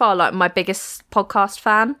so far like my biggest podcast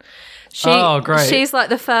fan. Oh, great. She's like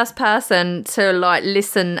the first person to like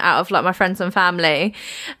listen out of like my friends and family.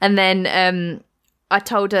 And then I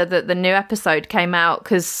told her that the new episode came out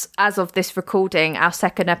because as of this recording, our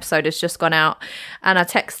second episode has just gone out. And I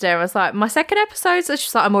texted her, I was like, my second episode? So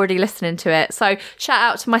she's like, I'm already listening to it. So shout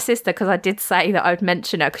out to my sister because I did say that I'd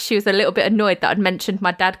mention her because she was a little bit annoyed that I'd mentioned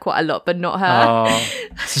my dad quite a lot, but not her.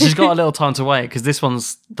 Oh, so she's got a little time to wait because this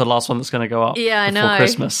one's the last one that's going to go up before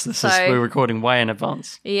Christmas. We're recording way in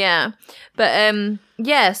advance. Yeah. But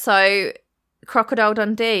yeah, so Crocodile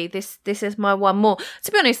Dundee, this is my one more.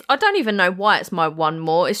 To be honest, I don't even know why it's my one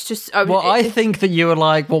more. It's just I think that you were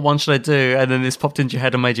like, what one should I do? And then this popped into your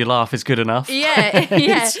head and made you laugh is good enough. Yeah.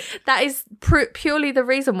 That is purely the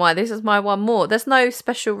reason why this is my one more. There's no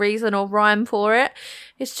special reason or rhyme for it.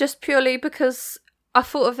 It's just purely because I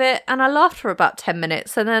thought of it and I laughed for about 10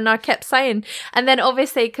 minutes and then I kept saying, and then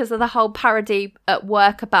obviously because of the whole parody at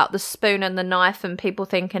work about the spoon and the knife and people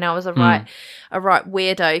thinking I was a right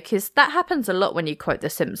weirdo, because that happens a lot when you quote The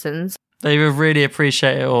Simpsons. They would really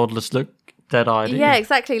appreciate it or just look dead-eyed. Yeah,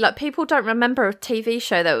 exactly. Like people don't remember a TV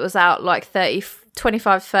show that was out like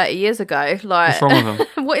 25, 30 years ago. Like, what's wrong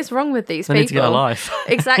with them? What is wrong with these people? They need to get a life.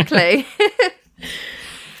 Exactly.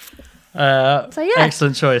 So yeah,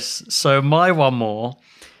 excellent choice. So my one more,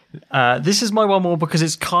 this is my one more because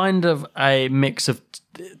it's kind of a mix of,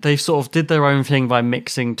 they sort of did their own thing by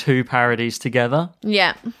mixing two parodies together.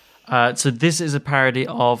 Yeah. So this is a parody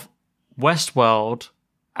of Westworld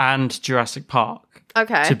and Jurassic Park.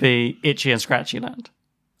 Okay. To be Itchy and Scratchy Land.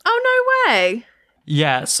 Oh, no way.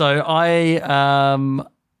 Yeah, so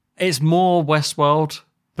it's more Westworld.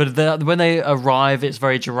 But when they arrive, it's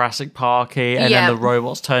very Jurassic Parky, and then the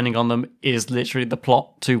robots turning on them is literally the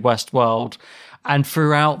plot to Westworld. And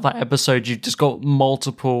throughout that episode, you've just got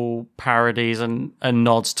multiple parodies and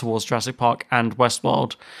nods towards Jurassic Park and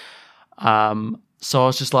Westworld. So I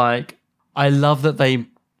was just like, I love that they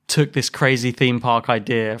took this crazy theme park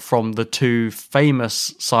idea from the two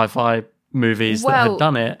famous sci-fi movies that had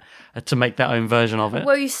done it to make their own version of it.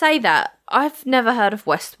 Well, you say that. I've never heard of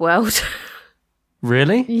Westworld.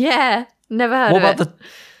 Really? Yeah, never heard What of about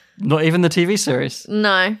not even the TV series?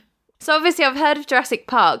 No. So obviously I've heard of Jurassic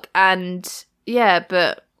Park and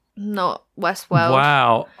but not Westworld.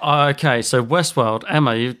 Wow. Okay, so Westworld,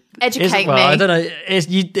 Emma, you educate me. I don't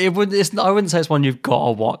know. I wouldn't say it's one you've got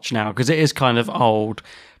to watch now because it is kind of old,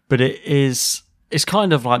 but it's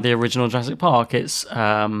kind of like the original Jurassic Park. It's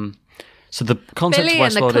so the concept Billy of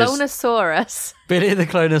and the Westworld is Clonosaurus. Billy the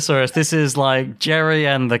Clonosaurus. This is like Jerry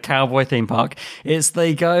and the cowboy theme park.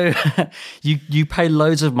 They go, you pay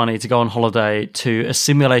loads of money to go on holiday to a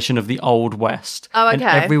simulation of the Old West. Oh, okay. And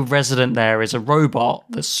every resident there is a robot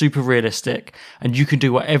that's super realistic, and you can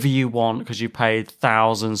do whatever you want because you paid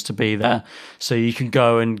thousands to be there. So you can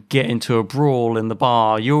go and get into a brawl in the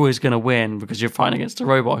bar. You're always going to win because you're fighting against a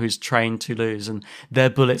robot who's trained to lose, and their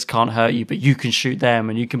bullets can't hurt you, but you can shoot them,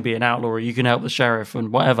 and you can be an outlaw, or you can help the sheriff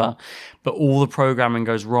and whatever. But all the programming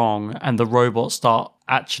goes wrong and the robots start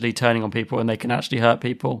actually turning on people and they can actually hurt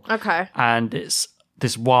people. Okay. And it's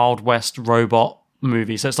this Wild West robot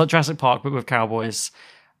movie. So it's like Jurassic Park, but with cowboys,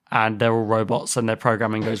 and they're all robots and their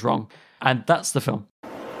programming goes wrong. And that's the film.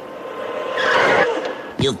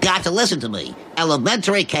 You've got to listen to me.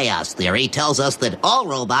 Elementary chaos theory tells us that all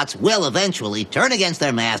robots will eventually turn against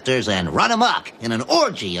their masters and run amok in an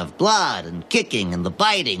orgy of blood and kicking and the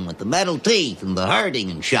biting with the metal teeth and the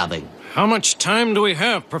hurting and shoving. How much time do we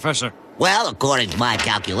have, Professor? Well, according to my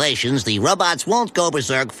calculations, the robots won't go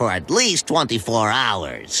berserk for at least 24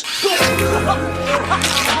 hours.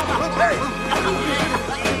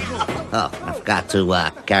 Oh, I forgot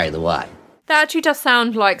to carry the wine. That actually does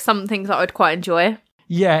sound like something that I would quite enjoy.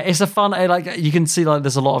 Yeah, it's a fun, like, you can see like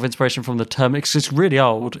there's a lot of inspiration from the Terminator. It's really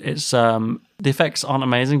old. It's the effects aren't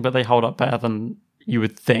amazing, but they hold up better than you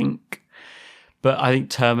would think. But I think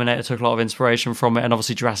Terminator took a lot of inspiration from it, and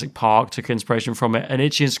obviously Jurassic Park took inspiration from it. And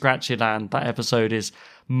Itchy and Scratchy Land, that episode is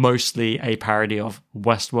mostly a parody of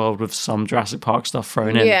Westworld with some Jurassic Park stuff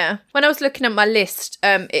thrown in. Yeah. When I was looking at my list,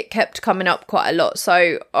 it kept coming up quite a lot.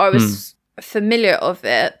 So I was familiar of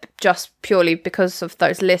it just purely because of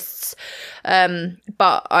those lists.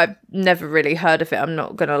 But I've never really heard of it, I'm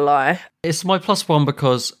not going to lie. It's my +1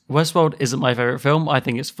 because Westworld isn't my favourite film. I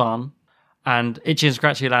think it's fun. And Itchy and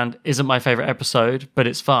Scratchy Land isn't my favourite episode, but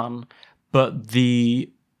it's fun. But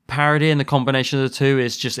the parody and the combination of the two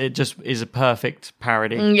is just is a perfect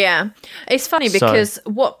parody. Yeah. It's funny because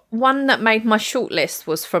one that made my shortlist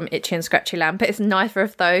was from Itchy and Scratchy Land, but it's neither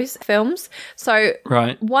of those films. So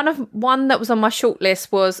one that was on my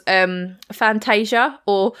shortlist was Fantasia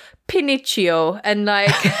or Pinocchio, and like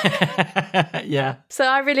yeah. So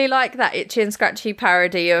I really like that Itchy and Scratchy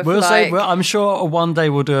parody of I'm sure one day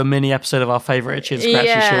we'll do a mini episode of our favourite Itchy and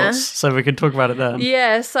Scratchy shorts, so we can talk about it then.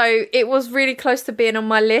 Yeah, so it was really close to being on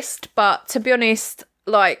my list, but to be honest,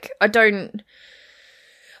 like I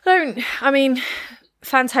mean,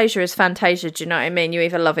 Fantasia is Fantasia, do you know what I mean? You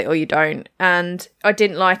either love it or you don't. And I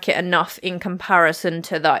didn't like it enough in comparison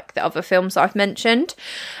to like the other films that I've mentioned.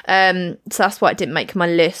 So that's why it didn't make my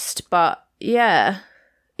list. But yeah,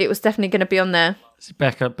 it was definitely going to be on there.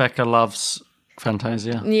 Becca loves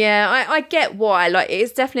Fantasia. Yeah, I get why. Like,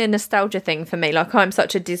 it's definitely a nostalgia thing for me. Like, I'm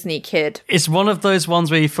such a Disney kid. It's one of those ones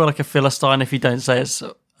where you feel like a Philistine if you don't say it's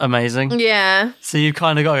amazing. Yeah. So you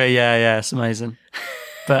kind of go, yeah, it's amazing.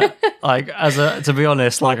 But like, to be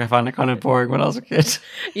honest, like I found it kind of boring when I was a kid.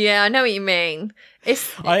 Yeah, I know what you mean.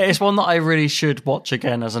 It's one that I really should watch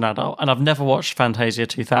again as an adult, and I've never watched Fantasia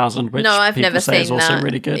 2000, which I've people never say seen is also that.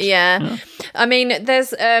 really good. Yeah. I mean, there's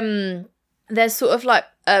sort of like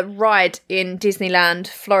a ride in Disneyland,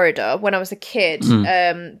 Florida, when I was a kid,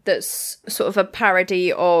 that's sort of a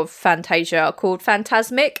parody of Fantasia called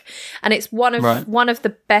Fantasmic, and it's one of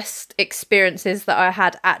the best experiences that I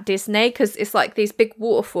had at Disney, because it's like these big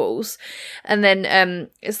waterfalls, and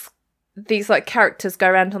then it's these like characters go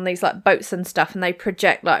around on these like boats and stuff, and they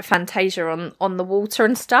project like Fantasia on the water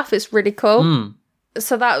and stuff. It's really cool.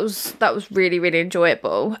 So that was really, really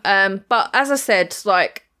enjoyable. But as I said,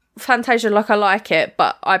 like, Fantasia, like, I like it,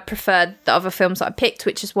 but I preferred the other films that I picked,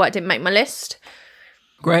 which is why it didn't make my list.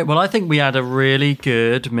 Great. Well, I think we had a really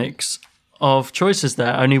good mix of choices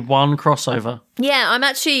there. Only one crossover. Yeah, I'm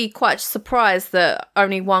actually quite surprised that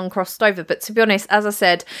only one crossed over. But to be honest, as I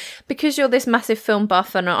said, because you're this massive film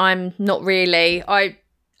buff and I'm not really, I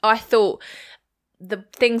thought the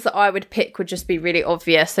things that I would pick would just be really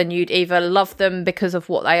obvious, and you'd either love them because of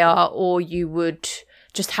what they are, or you would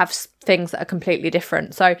just have things that are completely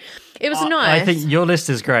different. So it was nice. I think your list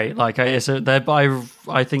is great. Like, I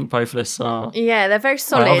think both lists are. Yeah, they're very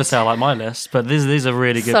solid. Obviously, I like my list, but these are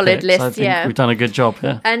really good solid picks. lists. I think we've done a good job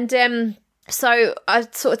here. And so I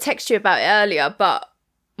sort of texted you about it earlier, but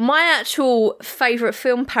my actual favourite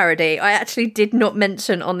film parody I actually did not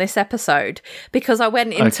mention on this episode because I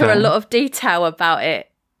went into a lot of detail about it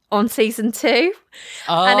on season 2.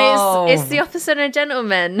 And it's The Officer and a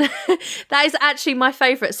Gentleman. That is actually my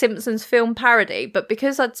favourite Simpsons film parody, but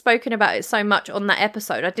because I'd spoken about it so much on that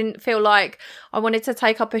episode, I didn't feel like I wanted to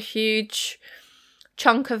take up a huge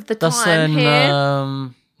chunk of the time here.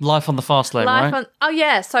 Life on the Fast Lane, right?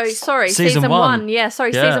 Sorry, season 1. Yeah,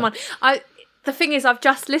 season 1. The thing is, I've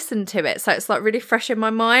just listened to it, so it's like really fresh in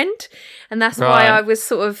my mind, and that's why I was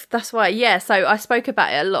so I spoke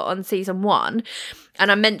about it a lot on season 1,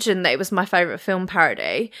 and I mentioned that it was my favourite film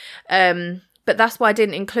parody, but that's why I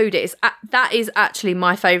didn't include it. That is actually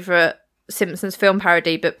my favourite Simpsons film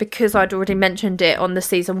parody, but because I'd already mentioned it on the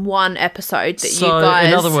season 1 episode you guys...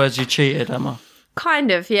 in other words, you cheated, Emma.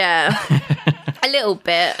 Kind of, yeah. A little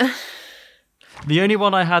bit. The only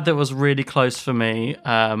one I had that was really close for me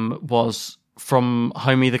was from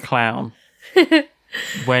Homie the Clown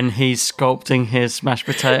when he's sculpting his mashed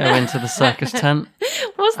potato into the circus tent.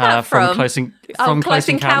 What's that from? Close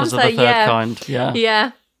Encounters of the Third Kind.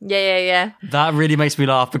 Yeah. That really makes me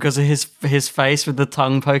laugh because of his face with the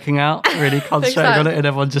tongue poking out, really concentrating on it, and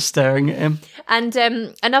everyone just staring at him. And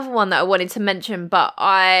another one that I wanted to mention, but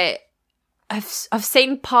I've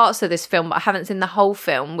seen parts of this film, but I haven't seen the whole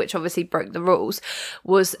film, which obviously broke the rules,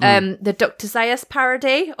 was the Dr. Zaius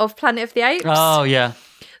parody of Planet of the Apes. Oh, yeah.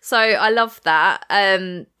 So I love that.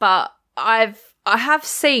 But I have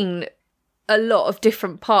seen a lot of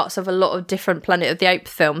different parts of a lot of different Planet of the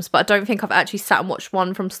Apes films, but I don't think I've actually sat and watched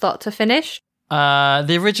one from start to finish.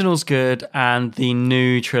 The original's good, and the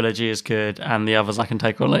new trilogy is good, and the others I can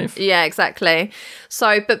take or leave. Yeah, exactly.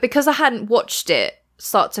 So, but because I hadn't watched it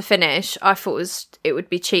start to finish, I thought it would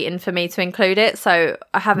be cheating for me to include it, so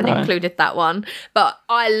I haven't included that one. But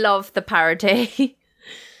I love the parody.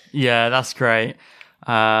 Yeah, that's great.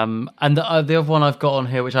 And the other one I've got on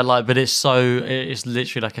here, which I like, but it's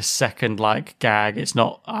literally like a second like gag. It's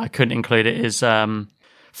not. I couldn't include it. Is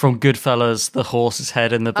from Goodfellas, the horse's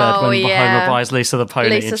head in the bed when Homer buys Lisa the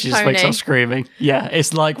pony, and she just wakes up screaming. Yeah,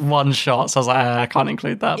 it's like one shot. So I was like, I can't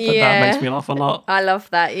include that, but that makes me laugh a lot. I love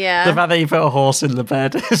that. Yeah, the fact that you put a horse in the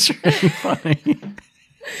bed is really funny.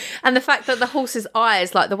 And the fact that the horse's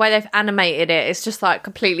eyes, like the way they've animated it, it's just like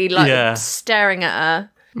completely like staring at her.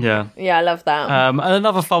 Yeah, I love that. And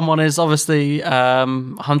another fun one is obviously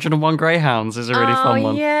 101 Greyhounds is a really fun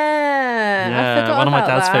one. Yeah, I forgot one of my about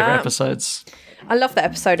dad's that. favourite episodes. I love that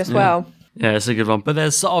episode as well. Yeah, it's a good one. But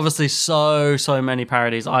there's obviously so many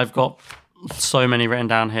parodies. I've got so many written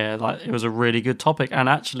down here. Like, it was a really good topic, and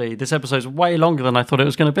actually this episode's way longer than I thought it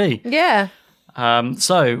was going to be. Yeah.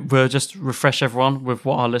 So we'll just refresh everyone with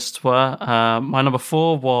what our lists were. My number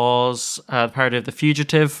 4 was the parody of The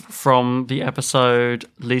Fugitive from the episode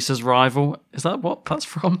Lisa's Rival. Is that what that's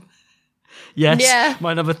from? Yes. Yeah.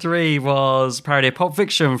 My number 3 was parody of Pulp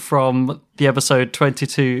Fiction from the episode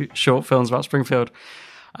 22 Short Films About Springfield.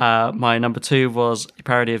 My number 2 was a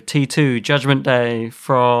parody of T2 Judgment Day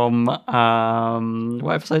from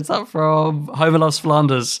what episode is that from? Homer Loves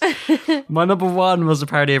Flanders. My number 1 was a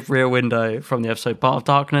parody of Rear Window from the episode Part of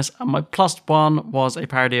Darkness, and my +1 was a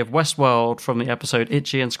parody of Westworld from the episode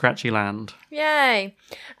Itchy and Scratchy Land. Yay.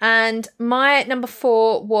 And my number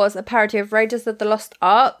 4 was a parody of Raiders of the Lost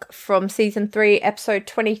Ark from season 3 episode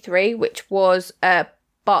 23, which was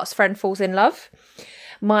Bart's Friend Falls in Love.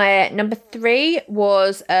 My number 3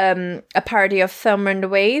 was a parody of Thelma and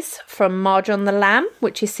Louise from Marge on the Lamb,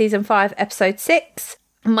 which is season 5, episode 6.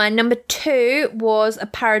 My number 2 was a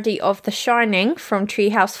parody of The Shining from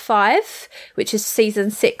Treehouse 5, which is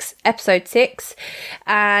season 6, episode 6.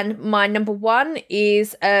 And my number 1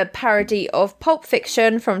 is a parody of Pulp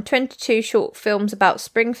Fiction from 22 Short Films About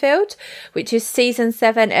Springfield, which is season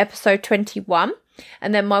 7, episode 21.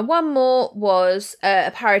 And then my one more was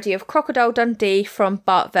a parody of Crocodile Dundee from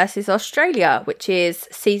Bart vs. Australia, which is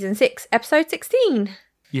season 6, episode 16.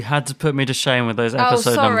 You had to put me to shame with those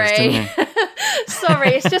episode numbers, didn't you? Sorry,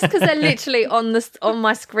 it's just because they're literally on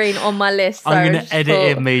my screen, on my list. So I'm going to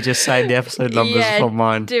edit in me just saying the episode numbers from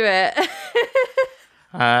mine. Do it.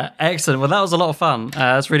 Excellent. Well, that was a lot of fun.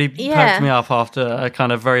 It's really perked me up after a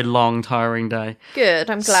kind of very long, tiring day. Good,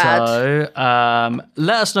 I'm glad. So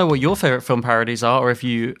let us know what your favourite film parodies are, or if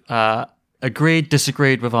you agreed,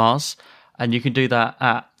 disagreed with ours. And you can do that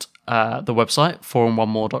at the website,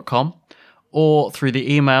 4and1more.com, or through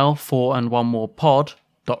the email,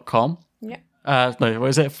 4and1morepod.com. Yeah. No, what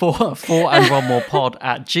is it? Four and one more pod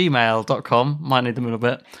at gmail.com. Might need them a little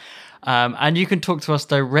bit. And you can talk to us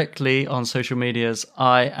directly on social medias.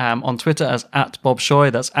 I am on Twitter as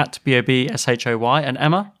 @BobShoy. That's @BOBSHOY. And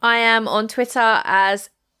Emma? I am on Twitter as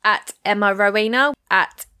 @Emma Rowena,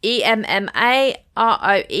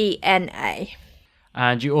 @EMMAROENA.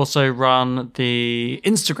 And you also run the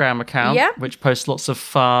Instagram account, which posts lots of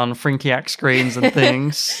fun Frinkiac screens and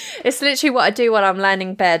things. It's literally what I do while I'm laying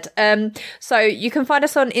in bed. So you can find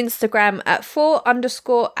us on Instagram at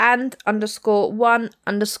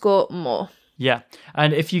 4_and_1_more. Yeah.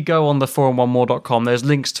 And if you go on the 4and1more.com, there's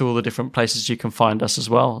links to all the different places you can find us as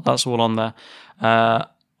well. That's all on there.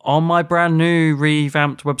 On my brand new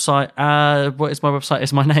revamped website, what is my website?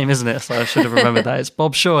 It's my name, isn't it? So I should have remembered that. It's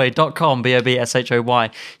bobshoy.com, BOBSHOY.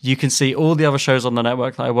 You can see all the other shows on the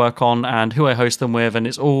network that I work on and who I host them with, and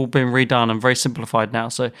it's all been redone and very simplified now.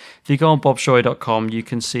 So if you go on bobshoy.com, you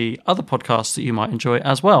can see other podcasts that you might enjoy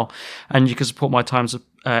as well. And you can support my times of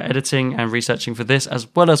editing and researching for this, as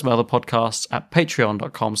well as my other podcasts at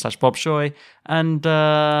patreon.com/bobshoy. And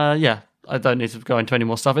I don't need to go into any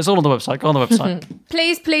more stuff. It's all on the website. Go on the website.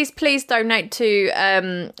 Please donate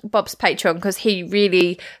to Bob's Patreon, because he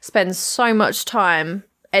really spends so much time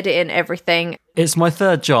editing everything. It's my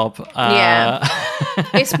third job. Yeah.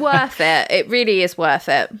 It's worth it. It really is worth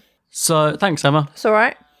it. So thanks, Emma. It's all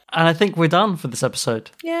right. And I think we're done for this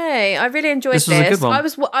episode. Yay, I really enjoyed this. This was a good one.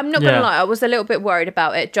 I'm not going to lie, I was a little bit worried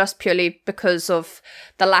about it, just purely because of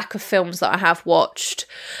the lack of films that I have watched.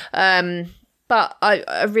 But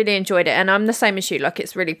I really enjoyed it, and I'm the same as you. Like,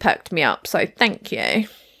 it's really perked me up, so thank you.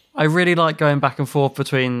 I really like going back and forth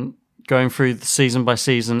between going through the season by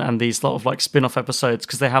season and these lot of like spin-off episodes,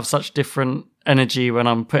 because they have such different energy when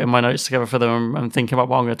I'm putting my notes together for them and thinking about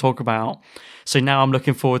what I'm going to talk about. So now I'm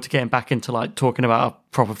looking forward to getting back into like talking about a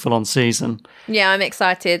proper full-on season. Yeah, I'm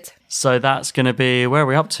excited. So that's going to be, where are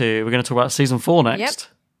we up to? We're going to talk about season 4 next. Yep.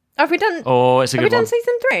 Have we done? Oh, it's a good one. Have we done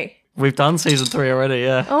season 3? We've done season 3 already,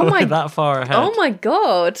 yeah. Oh my, we're that far ahead. Oh my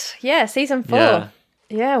God. Yeah, season 4.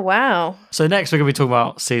 Yeah, wow. So next we're going to be talking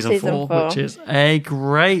about season 4, which is a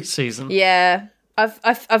great season. Yeah.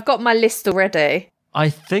 I've got my list already. I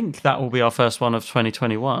think that will be our first one of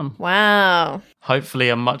 2021. Wow. Hopefully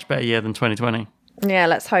a much better year than 2020. Yeah,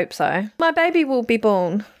 let's hope so. My baby will be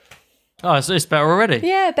born. Oh, so it's better already?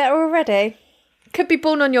 Yeah, better already. Could be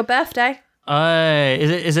born on your birthday.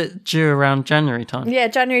 Is it due around January time? Yeah,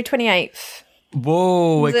 January 28th.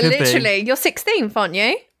 Whoa, it could literally, you're 16th, aren't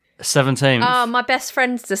you? 17th. Oh, my best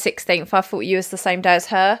friend's the 16th. I thought you was the same day as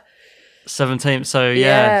her. 17th, so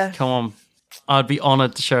yeah, come on. I'd be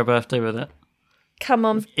honoured to share a birthday with it. Come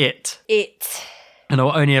on. It. It. And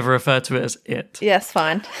I'll only ever refer to it as it. Yes,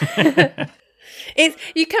 fine.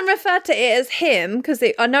 You can refer to it as him, because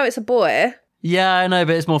I know it's a boy. Yeah, I know,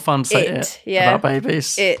 but it's more fun to say it about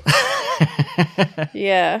babies. It.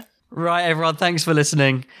 Yeah. Right, everyone, thanks for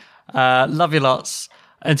listening. Love you lots.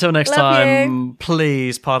 Until next Love time,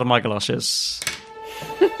 please pardon my galoshes.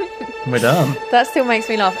 We're done. That still makes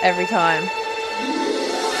me laugh every time.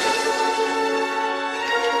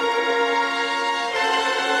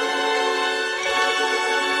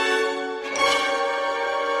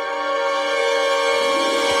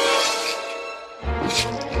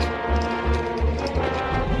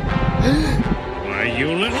 Why,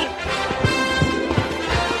 you little...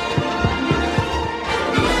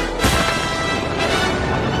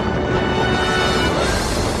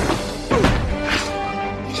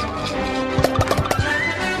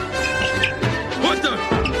 What the?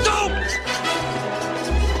 Don't!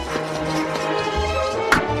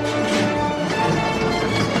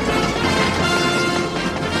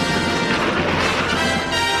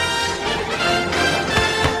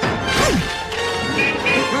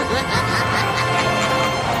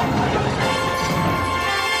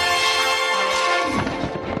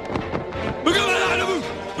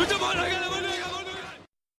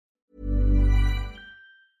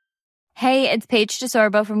 Hey, it's Paige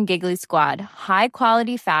DeSorbo from Giggly Squad. High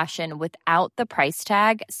quality fashion without the price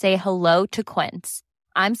tag. Say hello to Quince.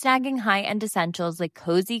 I'm snagging high-end essentials like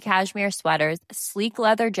cozy cashmere sweaters, sleek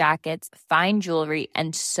leather jackets, fine jewelry,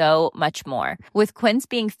 and so much more. With Quince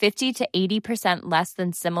being 50 to 80% less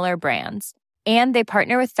than similar brands. And they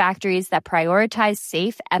partner with factories that prioritize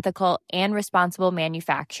safe, ethical, and responsible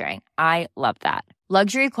manufacturing. I love that.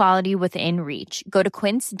 Luxury quality within reach. Go to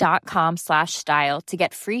quince.com/style to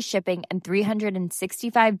get free shipping and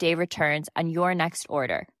 365-day returns on your next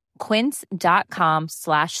order.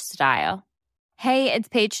 Quince.com/style. Hey, it's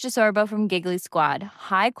Paige DeSorbo from Giggly Squad.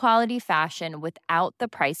 High quality fashion without the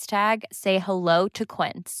price tag. Say hello to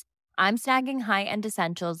Quince. I'm snagging high-end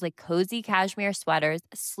essentials like cozy cashmere sweaters,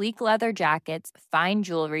 sleek leather jackets, fine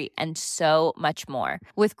jewelry, and so much more.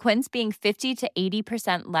 With Quince being 50 to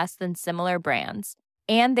 80% less than similar brands.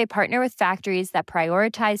 And they partner with factories that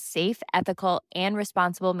prioritize safe, ethical, and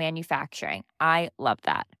responsible manufacturing. I love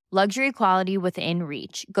that. Luxury quality within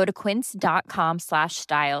reach. Go to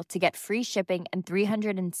quince.com/style to get free shipping and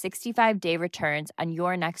 365-day returns on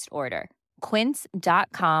your next order.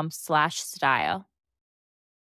 Quince.com/style.